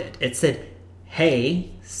primed it. It said,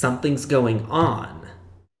 hey, something's going on,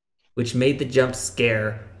 which made the jump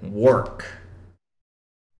scare work.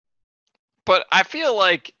 But I feel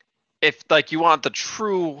like if like you want the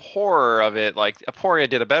true horror of it, like Aporia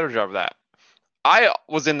did a better job of that. I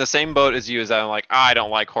was in the same boat as you, as I'm like, I don't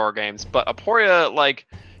like horror games, but Aporia like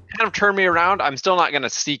kind of turned me around. I'm still not gonna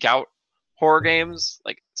seek out horror games,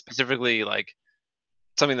 like specifically like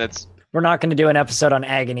something that's. We're not going to do an episode on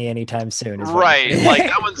Agony anytime soon. Right, like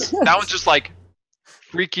that one's just like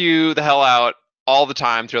freak you the hell out all the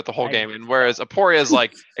time throughout the whole game. And whereas Aporia is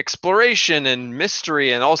like exploration and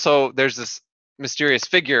mystery, and also there's this mysterious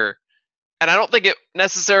figure, and I don't think it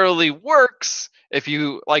necessarily works if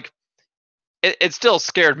you like. It still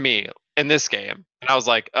scared me in this game, and I was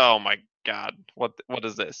like, oh my god, what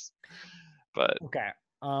is this? But okay,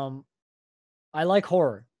 I like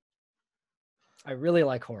horror. I really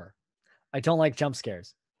like horror. I don't like jump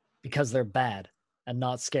scares because they're bad and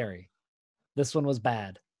not scary. This one was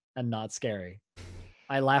bad and not scary.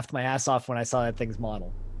 I laughed my ass off when I saw that thing's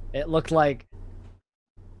model. It looked like,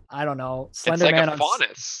 I don't know, Slender Man.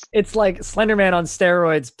 It's like Slender Man on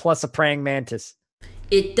steroids plus a praying mantis.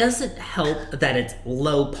 It doesn't help that it's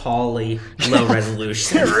low poly, low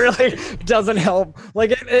resolution. It really doesn't help.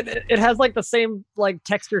 Like it has like the same like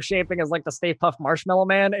texture shaping as like the Stay Puft Marshmallow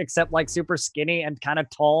Man, except like super skinny and kind of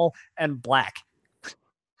tall and black.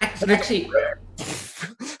 Actually,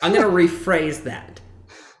 I'm gonna rephrase that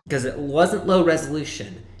because it wasn't low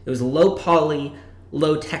resolution. It was low poly,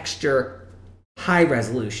 low texture, high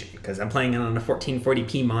resolution because I'm playing it on a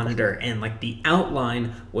 1440p monitor, and like the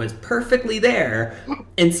outline was perfectly there,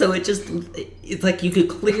 and so it's like you could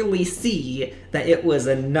clearly see that it was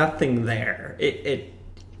a nothing there. It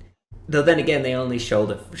though then again they only show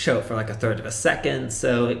it for like a third of a second,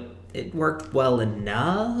 so it worked well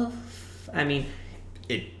enough. I mean,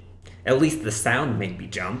 at least the sound made me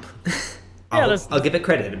jump. I'll give it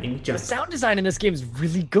credit. I mean, the sound design in this game is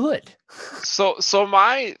really good. So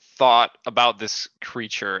my thought about this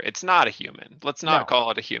creature, it's not a human. Let's not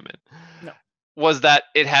call it a human. No. Was that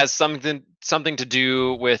it has something to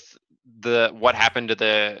do with what happened to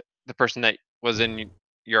the person that was in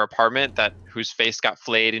your apartment, whose face got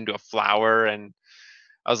flayed into a flower, and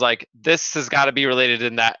I was like, this has got to be related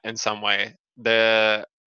in some way. I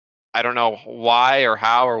don't know why or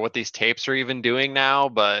how or what these tapes are even doing now,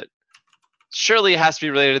 but surely it has to be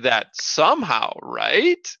related to that somehow,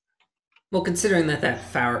 right? Well, considering that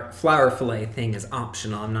flower fillet thing is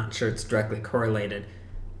optional, I'm not sure it's directly correlated.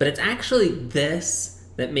 But it's actually this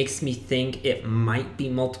that makes me think it might be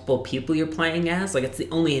multiple people you're playing as. Like, it's the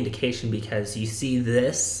only indication because you see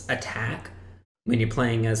this attack when you're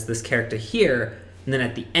playing as this character here, and then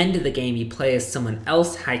at the end of the game you play as someone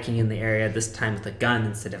else hiking in the area, this time with a gun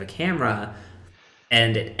instead of a camera.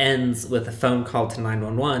 And it ends with a phone call to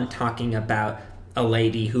 911 talking about a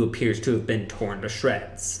lady who appears to have been torn to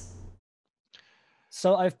shreds.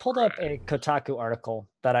 So I've pulled up a Kotaku article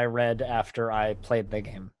that I read after I played the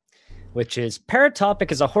game, which is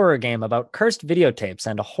Paratopic is a horror game about cursed videotapes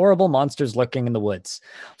and horrible monsters lurking in the woods.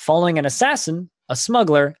 Following an assassin, a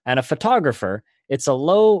smuggler, and a photographer, it's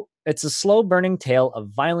a slow-burning tale of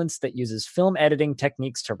violence that uses film editing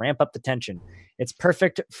techniques to ramp up the tension. It's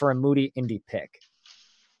perfect for a moody indie pick.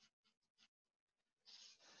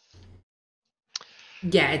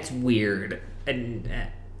 Yeah, it's weird. And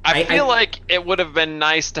I feel like it would have been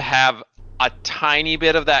nice to have a tiny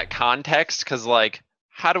bit of that context, because like,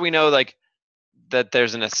 how do we know like that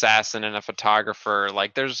there's an assassin and a photographer?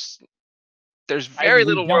 Like there's very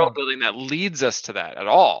little world building that leads us to that at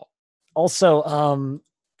all. Also,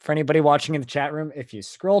 for anybody watching in the chat room, if you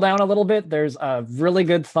scroll down a little bit, there's a really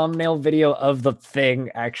good thumbnail video of the thing,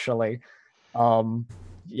 actually.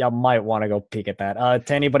 You might want to go peek at that.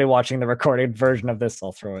 To anybody watching the recorded version of this,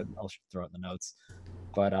 I'll throw it in the notes.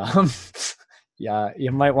 But yeah,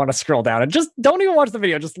 you might want to scroll down and just don't even watch the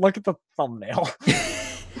video. Just look at the thumbnail.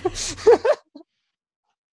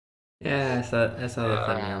 Yeah, I saw the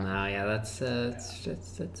thumbnail now. Yeah, that's a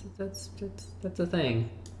thing.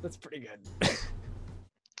 That's pretty good.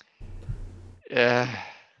 Yeah.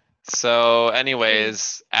 So,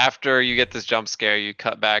 anyways, after you get this jump scare, you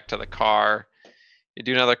cut back to the car. You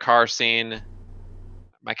do another car scene.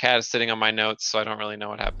 My cat is sitting on my notes, so I don't really know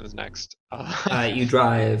what happens next. You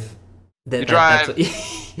drive. You drive.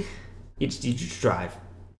 You just drive.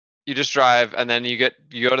 You just drive, and then you go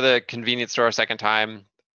to the convenience store a second time.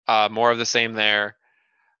 More of the same there.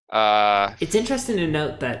 It's interesting to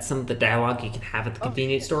note that some of the dialogue you can have at the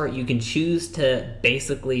convenience store, you can choose to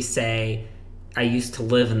basically say, I used to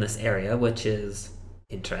live in this area, which is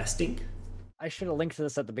interesting. I should have linked to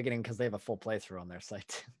this at the beginning because they have a full playthrough on their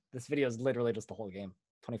site. This video is literally just the whole game,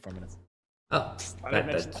 24 minutes. Oh,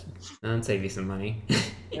 that'll save you some money.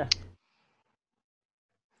 Yeah.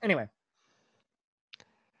 Anyway.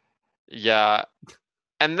 Yeah,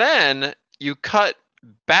 and then you cut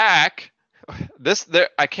back.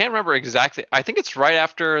 I can't remember exactly. I think it's right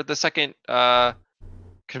after the second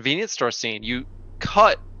convenience store scene. You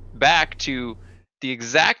cut back to the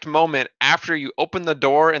exact moment after you opened the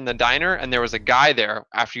door in the diner and there was a guy there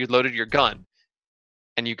after you loaded your gun,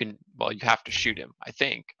 and you have to shoot him. I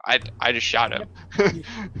think I just shot him.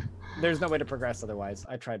 There's no way to progress otherwise.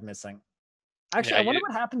 I tried missing. Actually, I wonder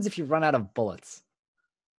what happens if you run out of bullets.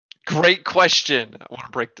 Great question. I want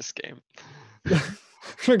to break this game.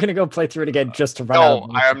 You're gonna go play through it again just to run out of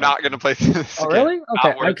bullets. No, I am not gonna play through this. Oh, really?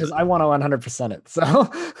 Okay, because I want to 100% it.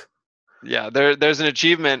 So. Yeah, there's an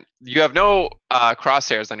achievement. You have no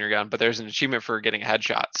crosshairs on your gun, but there's an achievement for getting a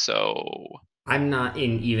headshot. So I'm not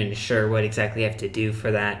even sure what exactly I have to do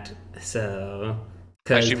for that. So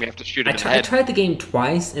I assume you have to shoot him in the head. I tried the game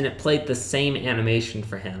twice and it played the same animation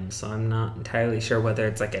for him, so I'm not entirely sure whether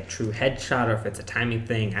it's like a true headshot or if it's a timing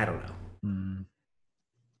thing. I don't know.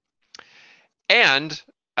 And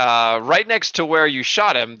right next to where you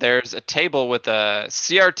shot him, there's a table with a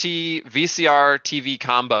CRT VCR TV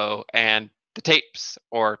combo and the tapes,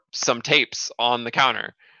 or some tapes on the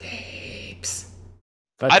counter. Tapes.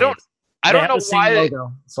 I don't know why.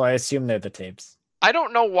 Logo, so I assume they're the tapes. I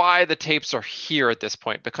don't know why the tapes are here at this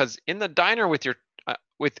point, because in the diner with your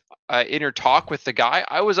in your talk with the guy,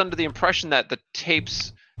 I was under the impression that the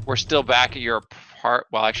tapes we're still back at your part.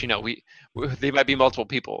 Well, actually, no, they might be multiple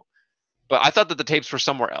people, but I thought that the tapes were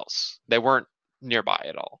somewhere else. They weren't nearby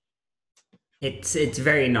at all. It's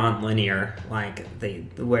very non-linear. Like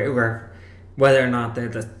where whether or not they're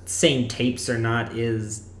the same tapes or not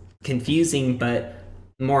is confusing, but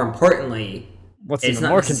more importantly, it's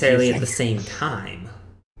not necessarily at the same time.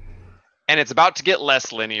 And it's about to get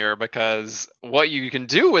less linear because what you can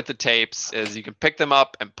do with the tapes is you can pick them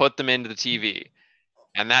up and put them into the TV,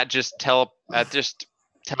 and that just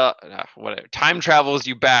whatever time travels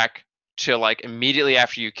you back to like immediately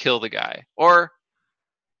after you kill the guy, or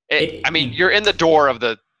you're in the door of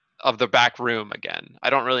the back room again. I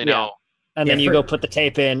don't really know. And then you go put the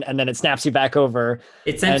tape in, and then it snaps you back over.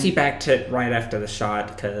 It snaps you back to right after the shot,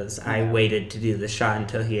 because I waited to do the shot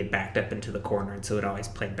until he had backed up into the corner, and so it always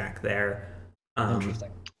played back there.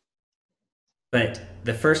 Interesting. But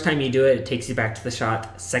the first time you do it, it takes you back to the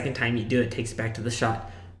shot. Second time you do it, it takes you back to the shot.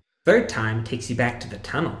 Third time, it takes you back to the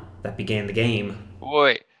tunnel that began the game.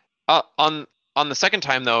 Wait, on the second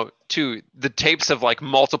time though, too, the tapes have like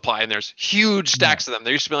multiplied, and there's huge stacks of them.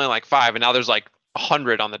 There used to be only like 5, and now there's like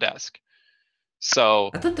 100 on the desk. So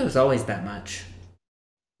I thought there was always that much.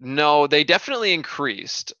 No, they definitely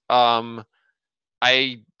increased.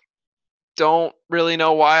 I don't really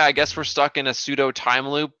know why. I guess we're stuck in a pseudo time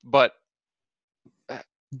loop, but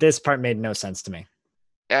this part made no sense to me.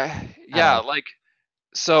 Like,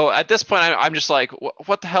 so at this point, I'm just like,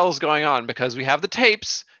 what the hell is going on? Because we have the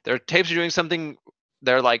tapes. Their tapes are doing something.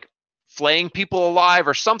 They're like flaying people alive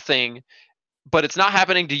or something, but it's not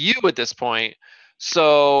happening to you at this point.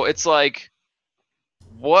 So it's like,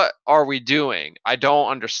 what are we doing? I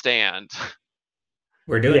don't understand.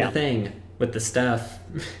 We're doing a thing with the stuff.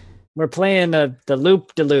 We're playing the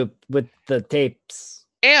loop-de-loop with the tapes.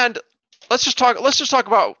 And let's just talk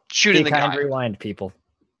about shooting the guy. Rewind, people.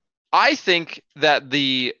 I think that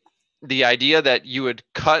the idea that you would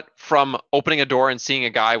cut from opening a door and seeing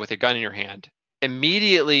a guy with a gun in your hand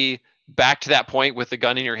immediately back to that point with the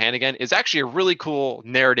gun in your hand again is actually a really cool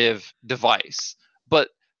narrative device. But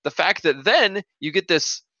the fact that then you get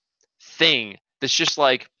this thing that's just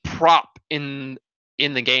like prop in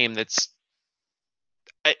the game that's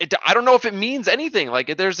I don't know if it means anything.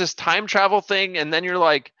 Like there's this time travel thing, and then you're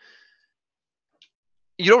like,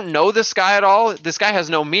 you don't know this guy at all. This guy has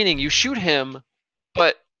no meaning. You shoot him,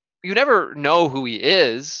 but you never know who he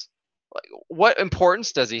is. Like, what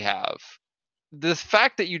importance does he have? The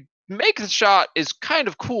fact that you make the shot is kind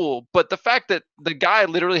of cool, but the fact that the guy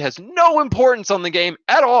literally has no importance on the game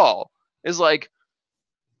at all is like,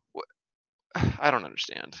 I don't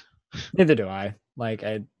understand. Neither do I. Like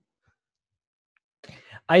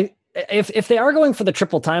if they are going for the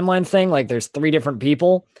triple timeline thing, like there's 3 different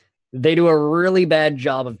people, they do a really bad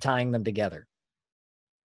job of tying them together.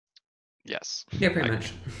 Yes. Yeah, pretty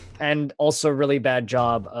much. And also really bad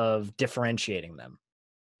job of differentiating them.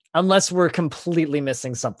 Unless we're completely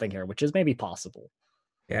missing something here, which is maybe possible.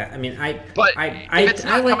 Yeah, I mean, I like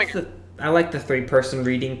the 3-person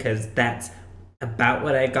reading, because that's about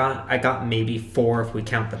what I got. I got maybe 4 if we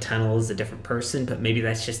count the tunnel as a different person, but maybe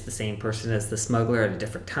that's just the same person as the smuggler at a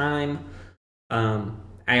different time.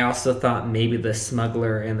 I also thought maybe the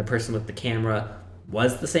smuggler and the person with the camera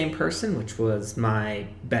was the same person, which was my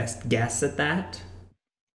best guess at that.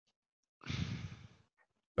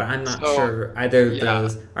 But I'm not sure either of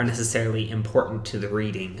those are necessarily important to the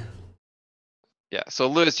reading. Yeah, so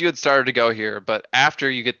Lewis, you had started to go here, but after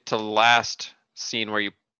you get to the last scene where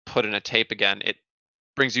you put in a tape again, it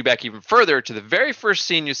brings you back even further to the very first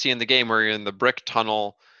scene you see in the game where you're in the brick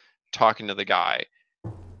tunnel talking to the guy.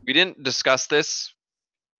 We didn't discuss this,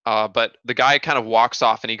 but the guy kind of walks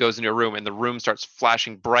off and he goes into a room, and the room starts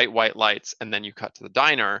flashing bright white lights, and then you cut to the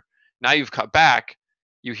diner. Now you've cut back.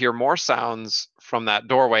 You hear more sounds from that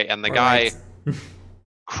doorway, and the guy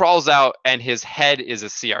crawls out, and his head is a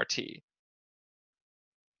CRT.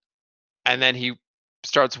 And then he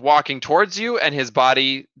starts walking towards you, and his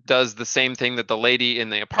body does the same thing that the lady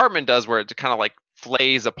in the apartment does, where it kind of like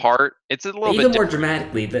flays apart. It's a little bit even more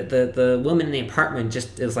dramatically. The woman in the apartment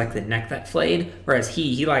just is like the neck that flayed, whereas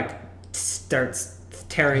he like starts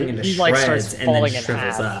tearing into shreds and then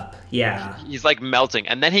shrivels up. Yeah, he's like melting,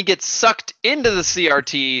 and then he gets sucked into the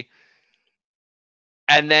CRT,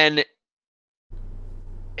 and then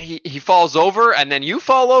he falls over, and then you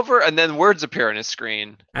fall over, and then words appear on his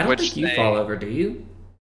screen. I don't think you fall over, do you?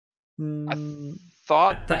 I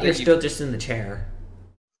thought you're still just in the chair.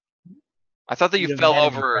 I thought that you fell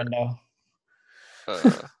over.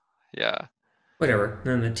 Yeah. Whatever.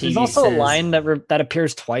 Then the TV There's also a line that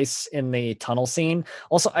appears twice in the tunnel scene.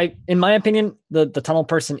 Also, in my opinion, the tunnel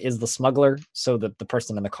person is the smuggler, so the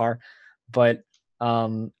person in the car. But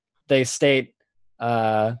They state,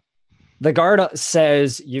 the guard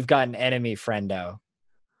says you've got an enemy, friendo,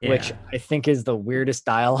 which I think is the weirdest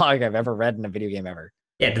dialogue I've ever read in a video game ever.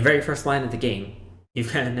 Yeah, the very first line of the game,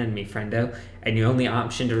 you've got an enemy, friendo, and your only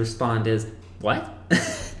option to respond is, what?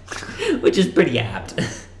 Which is pretty apt.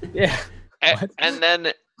 Yeah. And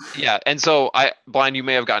then, yeah, and so Blind, you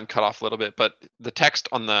may have gotten cut off a little bit, but the text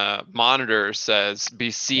on the monitor says,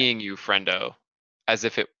 be seeing you, friendo, as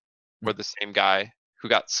if it were the same guy who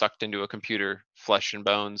got sucked into a computer, flesh and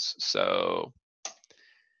bones. So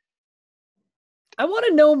I want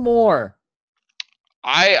to know more.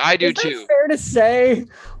 I do Is that too. fair to say?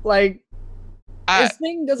 Like, this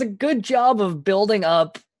thing does a good job of building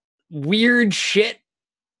up weird shit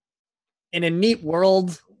in a neat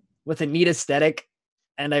world with a neat aesthetic,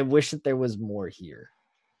 and I wish that there was more here.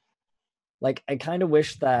 Like, I kind of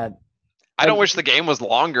wish that... I don't wish the game was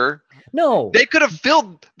longer. No. They could have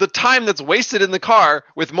filled the time that's wasted in the car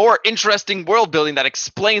with more interesting world building that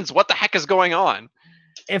explains what the heck is going on.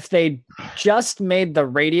 If they just made the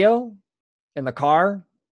radio in the car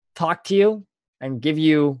talk to you and give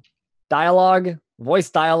you dialogue, voice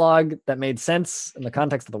dialogue that made sense in the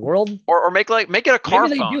context of the world, or make it a car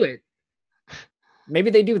maybe phone. They do it. Maybe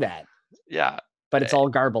they do that. Yeah, but it's all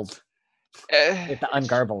garbled. You have to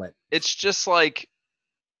ungarble it. It's just like,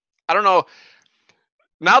 I don't know.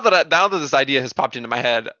 Now that this idea has popped into my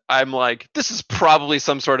head, I'm like, this is probably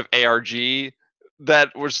some sort of ARG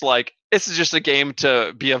that was like, this is just a game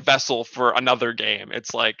to be a vessel for another game.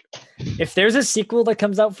 It's like, if there's a sequel that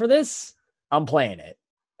comes out for this, I'm playing it.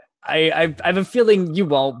 I have a feeling you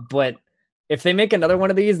won't, but if they make another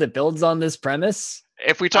one of these that builds on this premise,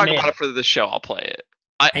 if we talk about it for the show, I'll play it.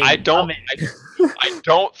 I don't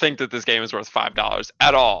think that this game is worth $5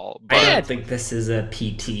 at all. But I don't think this is a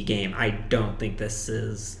PT game. I don't think this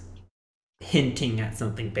is hinting at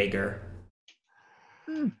something bigger.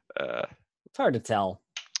 It's hard to tell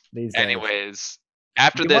these days. Anyways,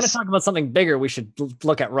 after if this, want to talk about something bigger, we should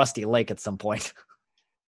look at Rusty Lake at some point.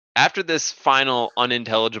 After this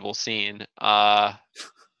unintelligible scene,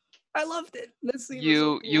 I loved it. This scene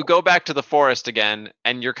you go back to the forest again,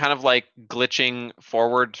 and you're kind of like glitching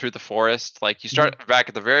forward through the forest. Like you start back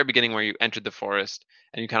at the very beginning where you entered the forest,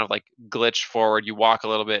 and you kind of like glitch forward. You walk a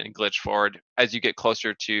little bit and glitch forward as you get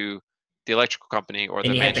closer to the electrical company or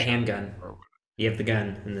and the. You have the handgun. You have the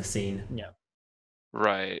gun in the scene. Yeah.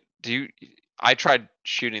 Right. I tried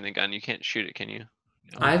shooting the gun. You can't shoot it, can you?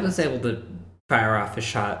 No. I was able to fire off a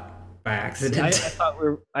shot by accident.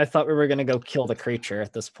 I thought we were gonna go kill the creature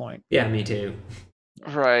at this point. Yeah, me too.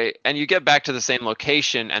 Right, and you get back to the same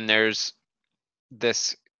location, and there's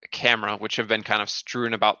this camera, which have been kind of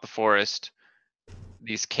strewn about the forest.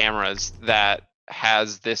 These cameras that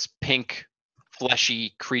has this pink,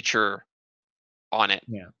 fleshy creature on it.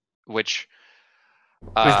 Yeah. Which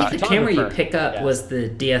I think the camera you pick up was the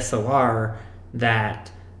DSLR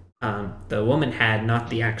that the woman had, not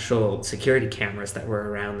the actual security cameras that were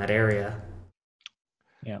around that area.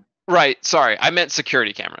 Yeah. Right. Sorry, I meant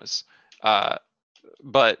security cameras.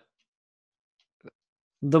 But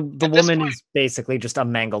the woman is basically just a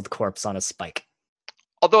mangled corpse on a spike.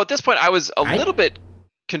 Although at this point I was a little bit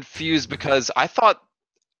confused because I thought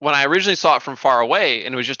when I originally saw it from far away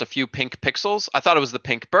and it was just a few pink pixels, I thought it was the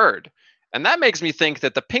pink bird. And that makes me think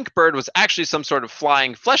that the pink bird was actually some sort of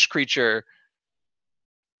flying flesh creature.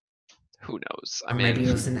 Who knows? I mean, maybe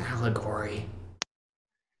it was an allegory.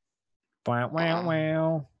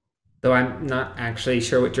 Wow. Though I'm not actually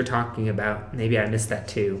sure what you're talking about. Maybe I missed that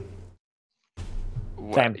too.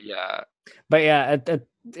 Well, yeah. But yeah,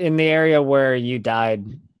 in the area where you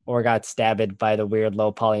died or got stabbed by the weird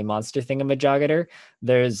low poly monster thingamajigger,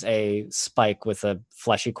 there's a spike with a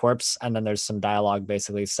fleshy corpse, and then there's some dialogue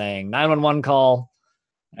basically saying 911 call,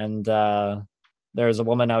 and there's a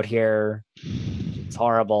woman out here. It's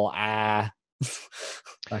horrible. That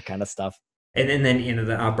kind of stuff. And then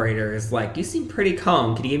the operator is like, "You seem pretty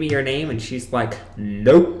calm. Can you give me your name?" And she's like,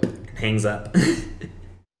 "Nope," and hangs up.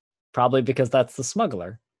 Probably because that's the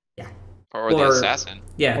smuggler. Yeah. Or the assassin.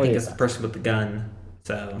 Yeah, I think it's the person with the gun.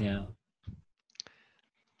 So yeah.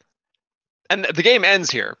 And the game ends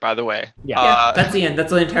here, by the way. Yeah, that's the end.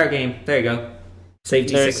 That's the entire game. There you go.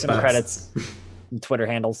 Saved you $6. Some credits, and Twitter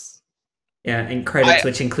handles. Yeah, and credits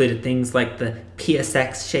which included things like the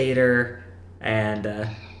PSX shader and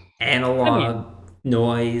analog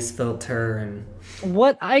noise filter. And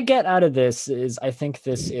what I get out of this is, I think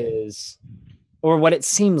this is, or what it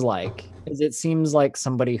seems like, is it seems like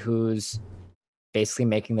somebody who's basically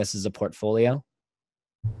making this as a portfolio,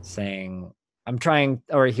 saying, I'm trying,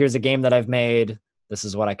 or here's a game that I've made, this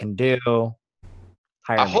is what I can do.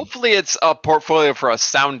 hire me. Hopefully it's a portfolio for a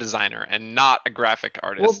sound designer and not a graphic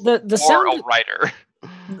artist Well, the or sound. a writer.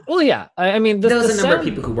 Well, yeah. I mean, There was the a number of sound,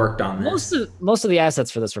 people who worked on this. most of the assets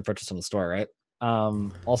for this were purchased from the store, right?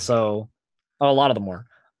 Also, a lot of them were.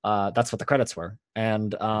 That's what the credits were,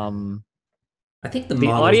 and I think the the models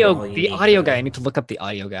were all audio unique, guy. though. I need to look up the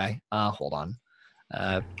audio guy. Hold on.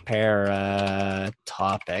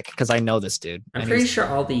 Paratopic, because I know this dude. I'm and pretty he's sure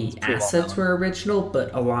all the pretty well assets known. were original,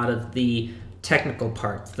 but a lot of the technical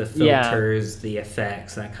parts, the Yeah. filters, the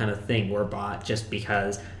effects, that kind of thing were bought just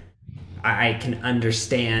because I can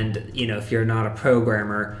understand, you know, if you're not a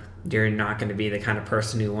programmer, you're not going to be the kind of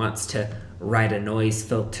person who wants to write a noise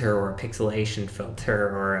filter or a pixelation filter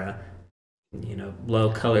or a, you know, low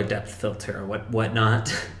color depth filter or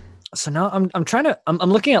whatnot. So now I'm trying to I'm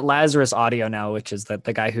looking at Lazarus Audio now, which is the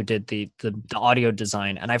guy who did the audio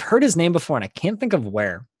design, and I've heard his name before, and I can't think of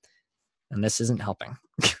where. And this isn't helping.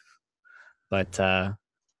 But I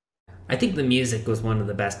think the music was one of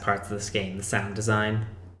the best parts of this game, the sound design.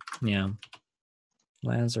 yeah,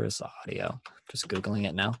 Lazarus Audio. Just googling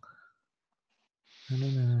it now.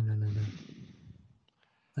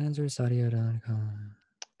 LazarusAudio.com.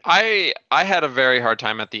 I had a very hard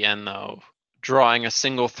time at the end though, drawing a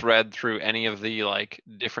single thread through any of the like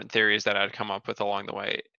different theories that I'd come up with along the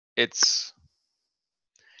way. It's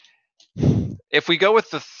if we go with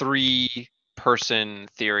the 3-person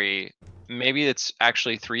theory, maybe it's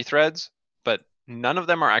actually 3 threads, but none of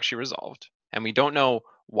them are actually resolved, and we don't know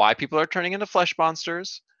why people are turning into flesh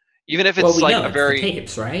monsters, even if it's Well, we like know a it's very the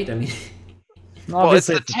tapes, right? I mean, well, it's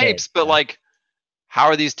Obviously, the tapes, but yeah. like, how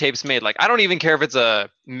are these tapes made? Like, I don't even care if it's a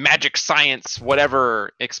magic science,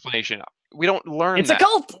 whatever explanation. We don't learn It's that. a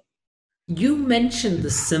cult. you mentioned the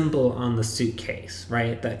symbol on the suitcase,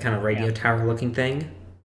 right? That kind of radio tower looking thing.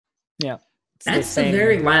 Yeah. It's That's the same-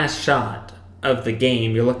 very last shot of the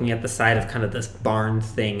game. You're looking at the side of kind of this barn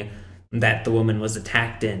thing that the woman was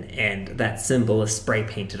attacked in, and that symbol is spray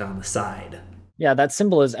painted on the side. Yeah, that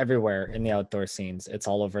symbol is everywhere in the outdoor scenes. It's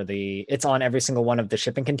all over it's on every single one of the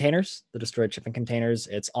shipping containers, the destroyed shipping containers.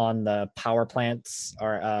 It's on the power plants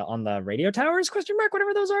or on the radio towers,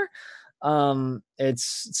 whatever those are. It's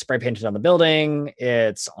spray painted on the building.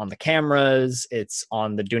 It's on the cameras. It's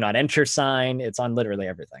on the do not enter sign. It's on literally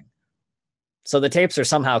everything. So the tapes are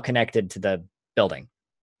somehow connected to the building.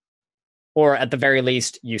 Or at the very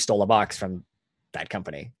least, you stole a box from that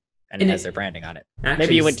company and it has their branding on it. Actually,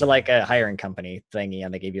 Maybe you went to like a hiring company thingy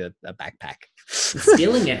and they gave you a backpack.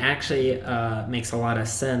 stealing it actually makes a lot of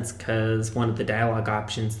sense, because one of the dialogue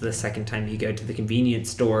options the second time you go to the convenience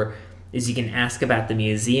store is you can ask about the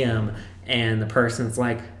museum, and the person's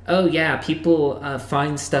like, oh yeah, people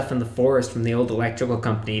find stuff in the forest from the old electrical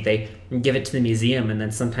company, they give it to the museum, and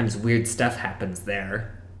then sometimes weird stuff happens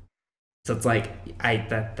there. So it's like,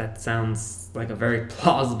 that sounds like a very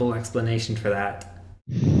plausible explanation for that.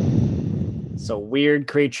 So weird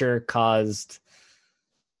creature caused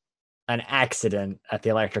an accident at the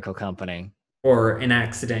electrical company. Or an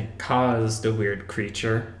accident caused a weird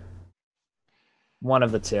creature. One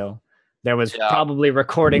of the two. There was Yeah. probably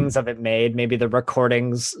recordings of it made. Maybe the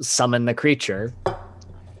recordings summon the creature.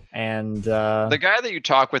 And The guy that you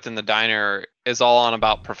talk with in the diner is all on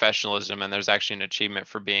about professionalism, and there's actually an achievement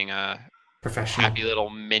for being a Professional. happy little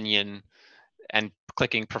minion and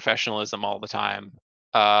clicking professionalism all the time.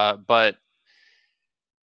 But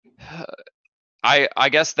I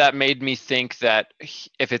guess that made me think that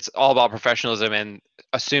if it's all about professionalism, and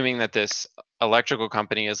assuming that this electrical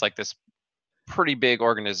company is like this pretty big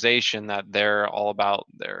organization, that they're all about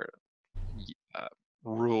their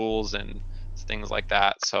rules and things like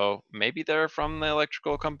that. So maybe they're from the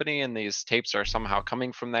electrical company and these tapes are somehow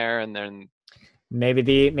coming from there, and then maybe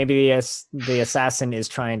the assassin is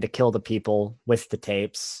trying to kill the people with the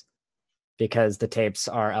tapes because the tapes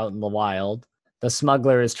are out in the wild. The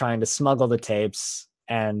smuggler is trying to smuggle the tapes,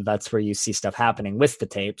 and that's where you see stuff happening with the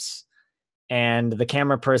tapes. And the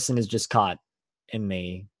camera person is just caught in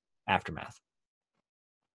the aftermath,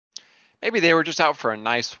 maybe they were just out for a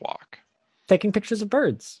nice walk. taking pictures of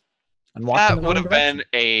birds and walking. That the would wrong have direction.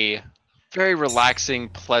 been a very relaxing,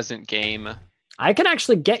 pleasant game. I can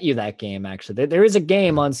actually get you that game. Actually, there is a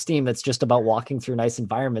game on Steam that's just about walking through nice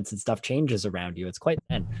environments and stuff changes around you. It's quite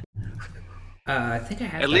fun. I think I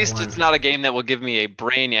have At that least one. it's not a game that will give me a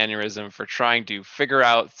brain aneurysm for trying to figure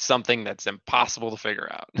out something that's impossible to figure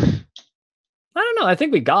out. I don't know. I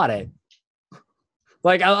think we got it.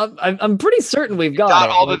 Like I'm pretty certain we've got Not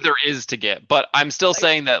it. all Like, that there is to get, but I'm still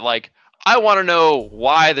saying that, like, I want to know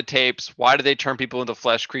why the tapes, why do they turn people into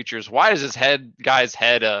flesh creatures? Why is this guy's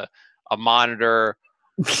head a monitor?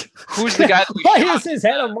 Who's the guy that we Why shot? is his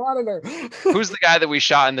head a monitor? Who's the guy that we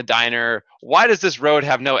shot in the diner? Why does this road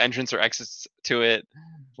have no entrance or exits to it?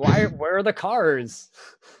 Where are the cars?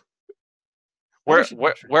 Where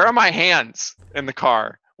are my hands in the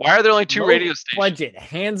car? Why are there only 2 radio stations? Budget.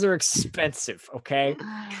 Hands are expensive, okay?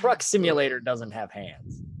 Truck Simulator doesn't have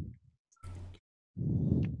hands.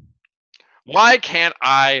 Why can't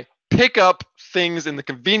I pick up things in the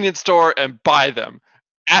convenience store and buy them?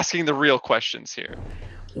 Asking the real questions here.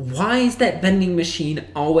 Why is that vending machine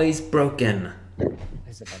always broken?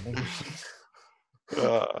 Is it a vending machine?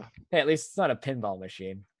 Hey, at least it's not a pinball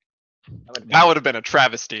machine. That would have been a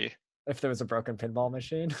travesty. If there was a broken pinball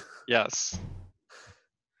machine. Yes.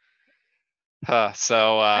 I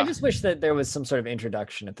just wish that there was some sort of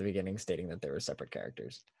introduction at the beginning stating that there were separate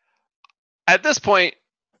characters. At this point,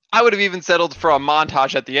 I would have even settled for a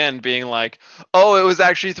montage at the end being like, oh, it was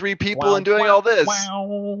actually 3 people and doing all this.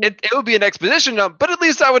 It would be an exposition jump, but at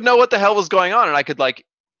least I would know what the hell was going on and I could like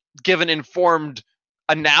give an informed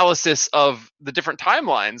analysis of the different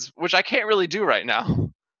timelines, which I can't really do right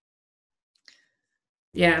now.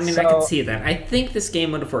 Yeah, I mean, I can see that. I think this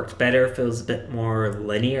game would have worked better if it was a bit more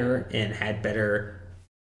linear and had better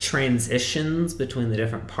transitions between the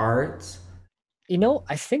different parts. You know,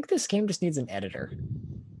 I think this game just needs an editor.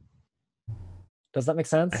 Does that make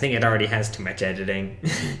sense? I think it already has too much editing.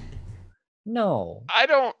 No.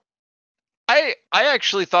 I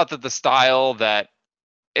actually thought that the style that,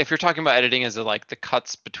 if you're talking about editing, is it like the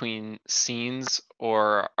cuts between scenes,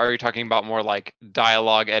 or are you talking about more like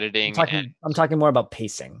dialogue editing? I'm talking more about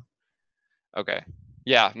pacing. Okay.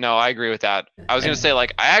 Yeah, no, I agree with that. I was going to say,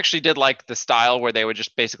 like, I actually did like the style where they would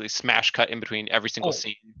just basically smash cut in between every single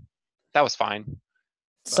scene. That was fine.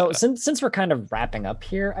 So since we're kind of wrapping up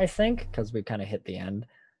here, I think, because we kind of hit the end,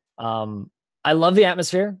 I love the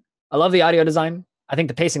atmosphere. I love the audio design. I think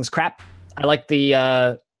the pacing's crap. I like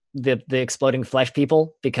the exploding flesh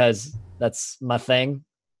people because that's my thing,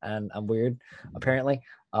 and I'm weird apparently.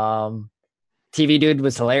 TV dude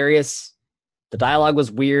was hilarious. The dialogue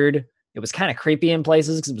was weird. It was kind of creepy in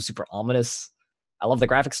places because it was super ominous. I love the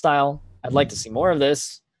graphic style. I'd like to see more of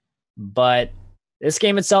this, but this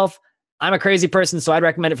game itself, I'm a crazy person, so I'd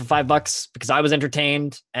recommend it for $5 because I was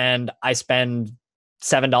entertained and I spend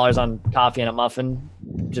 $7 on coffee and a muffin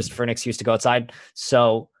just for an excuse to go outside.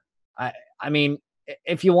 So I mean,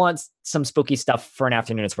 if you want some spooky stuff for an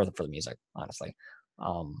afternoon, it's worth it for the music, honestly.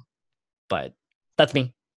 But that's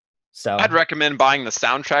me. So I'd recommend buying the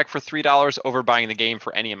soundtrack for $3 over buying the game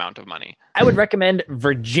for any amount of money. I would recommend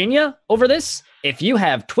Virginia over this. If you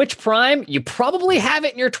have Twitch Prime, you probably have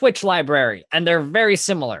it in your Twitch library, and they're very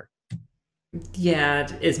similar. Yeah,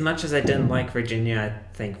 as much as I didn't like Virginia,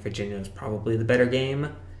 I think Virginia is probably the better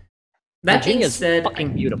game. That being said,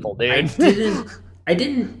 fucking beautiful, dude. I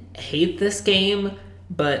didn't hate this game,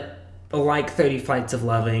 but like 30 Flights of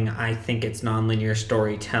Loving, I think its nonlinear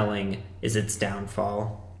storytelling is its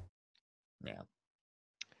downfall.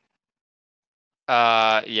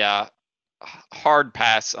 Yeah. Hard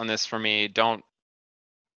pass on this for me.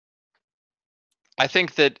 I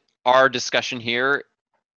think that our discussion here,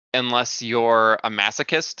 unless you're a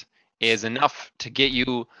masochist, is enough to get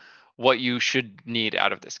you what you should need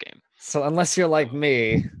out of this game. So unless you're like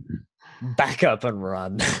me, back up and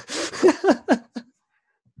run.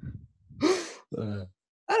 I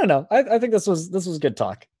don't know. I think this was good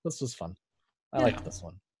talk. This was fun. I liked this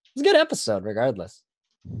one. It was a good episode, regardless.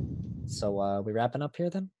 So we wrapping up here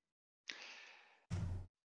then?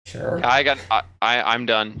 Sure. Yeah, I'm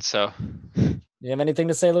done. So, you have anything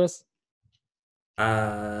to say, Lewis?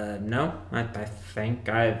 No. I think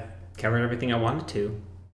I've covered everything I wanted to.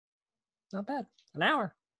 Not bad. An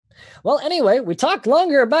hour. Well, anyway, we talked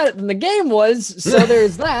longer about it than the game was, so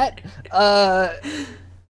there's that.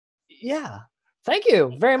 Yeah. Thank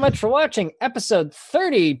you very much for watching episode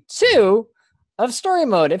 32 of Story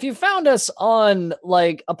Mode. If you found us on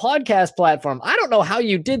like a podcast platform, I don't know how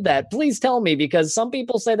you did that. Please tell me, because some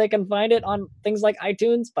people say they can find it on things like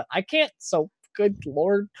iTunes, but I can't. So good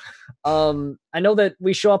Lord. I know that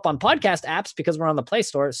we show up on podcast apps because we're on the Play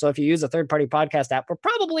Store. So if you use a third-party podcast app, we're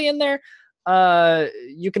probably in there.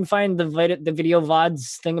 You can find the video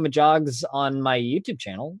VODs thingamajogs on my YouTube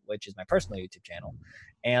channel, which is my personal YouTube channel,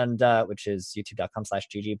 and which is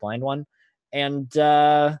youtube.com/ggblind1. And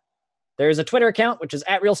there's a Twitter account, which is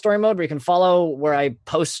 @RealStoryMode, where you can follow where I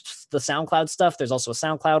post the SoundCloud stuff. There's also a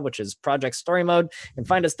SoundCloud, which is Project Story Mode. You can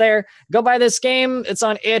find us there. Go buy this game. It's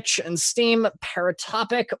on itch and Steam.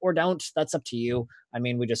 Paratopic or don't. That's up to you. I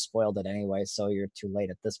mean, we just spoiled it anyway, so you're too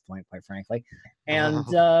late at this point, quite frankly. And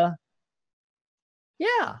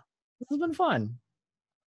yeah, this has been fun.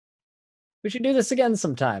 We should do this again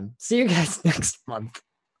sometime. See you guys next month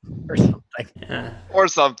or something. Yeah. Or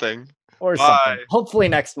something. Or Bye. something. Hopefully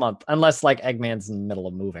next month, unless like Eggman's in the middle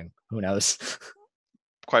of moving. Who knows?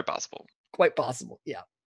 Quite possible. Quite possible. Yeah.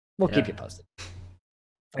 We'll keep Yeah. you posted.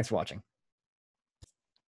 Thanks for watching.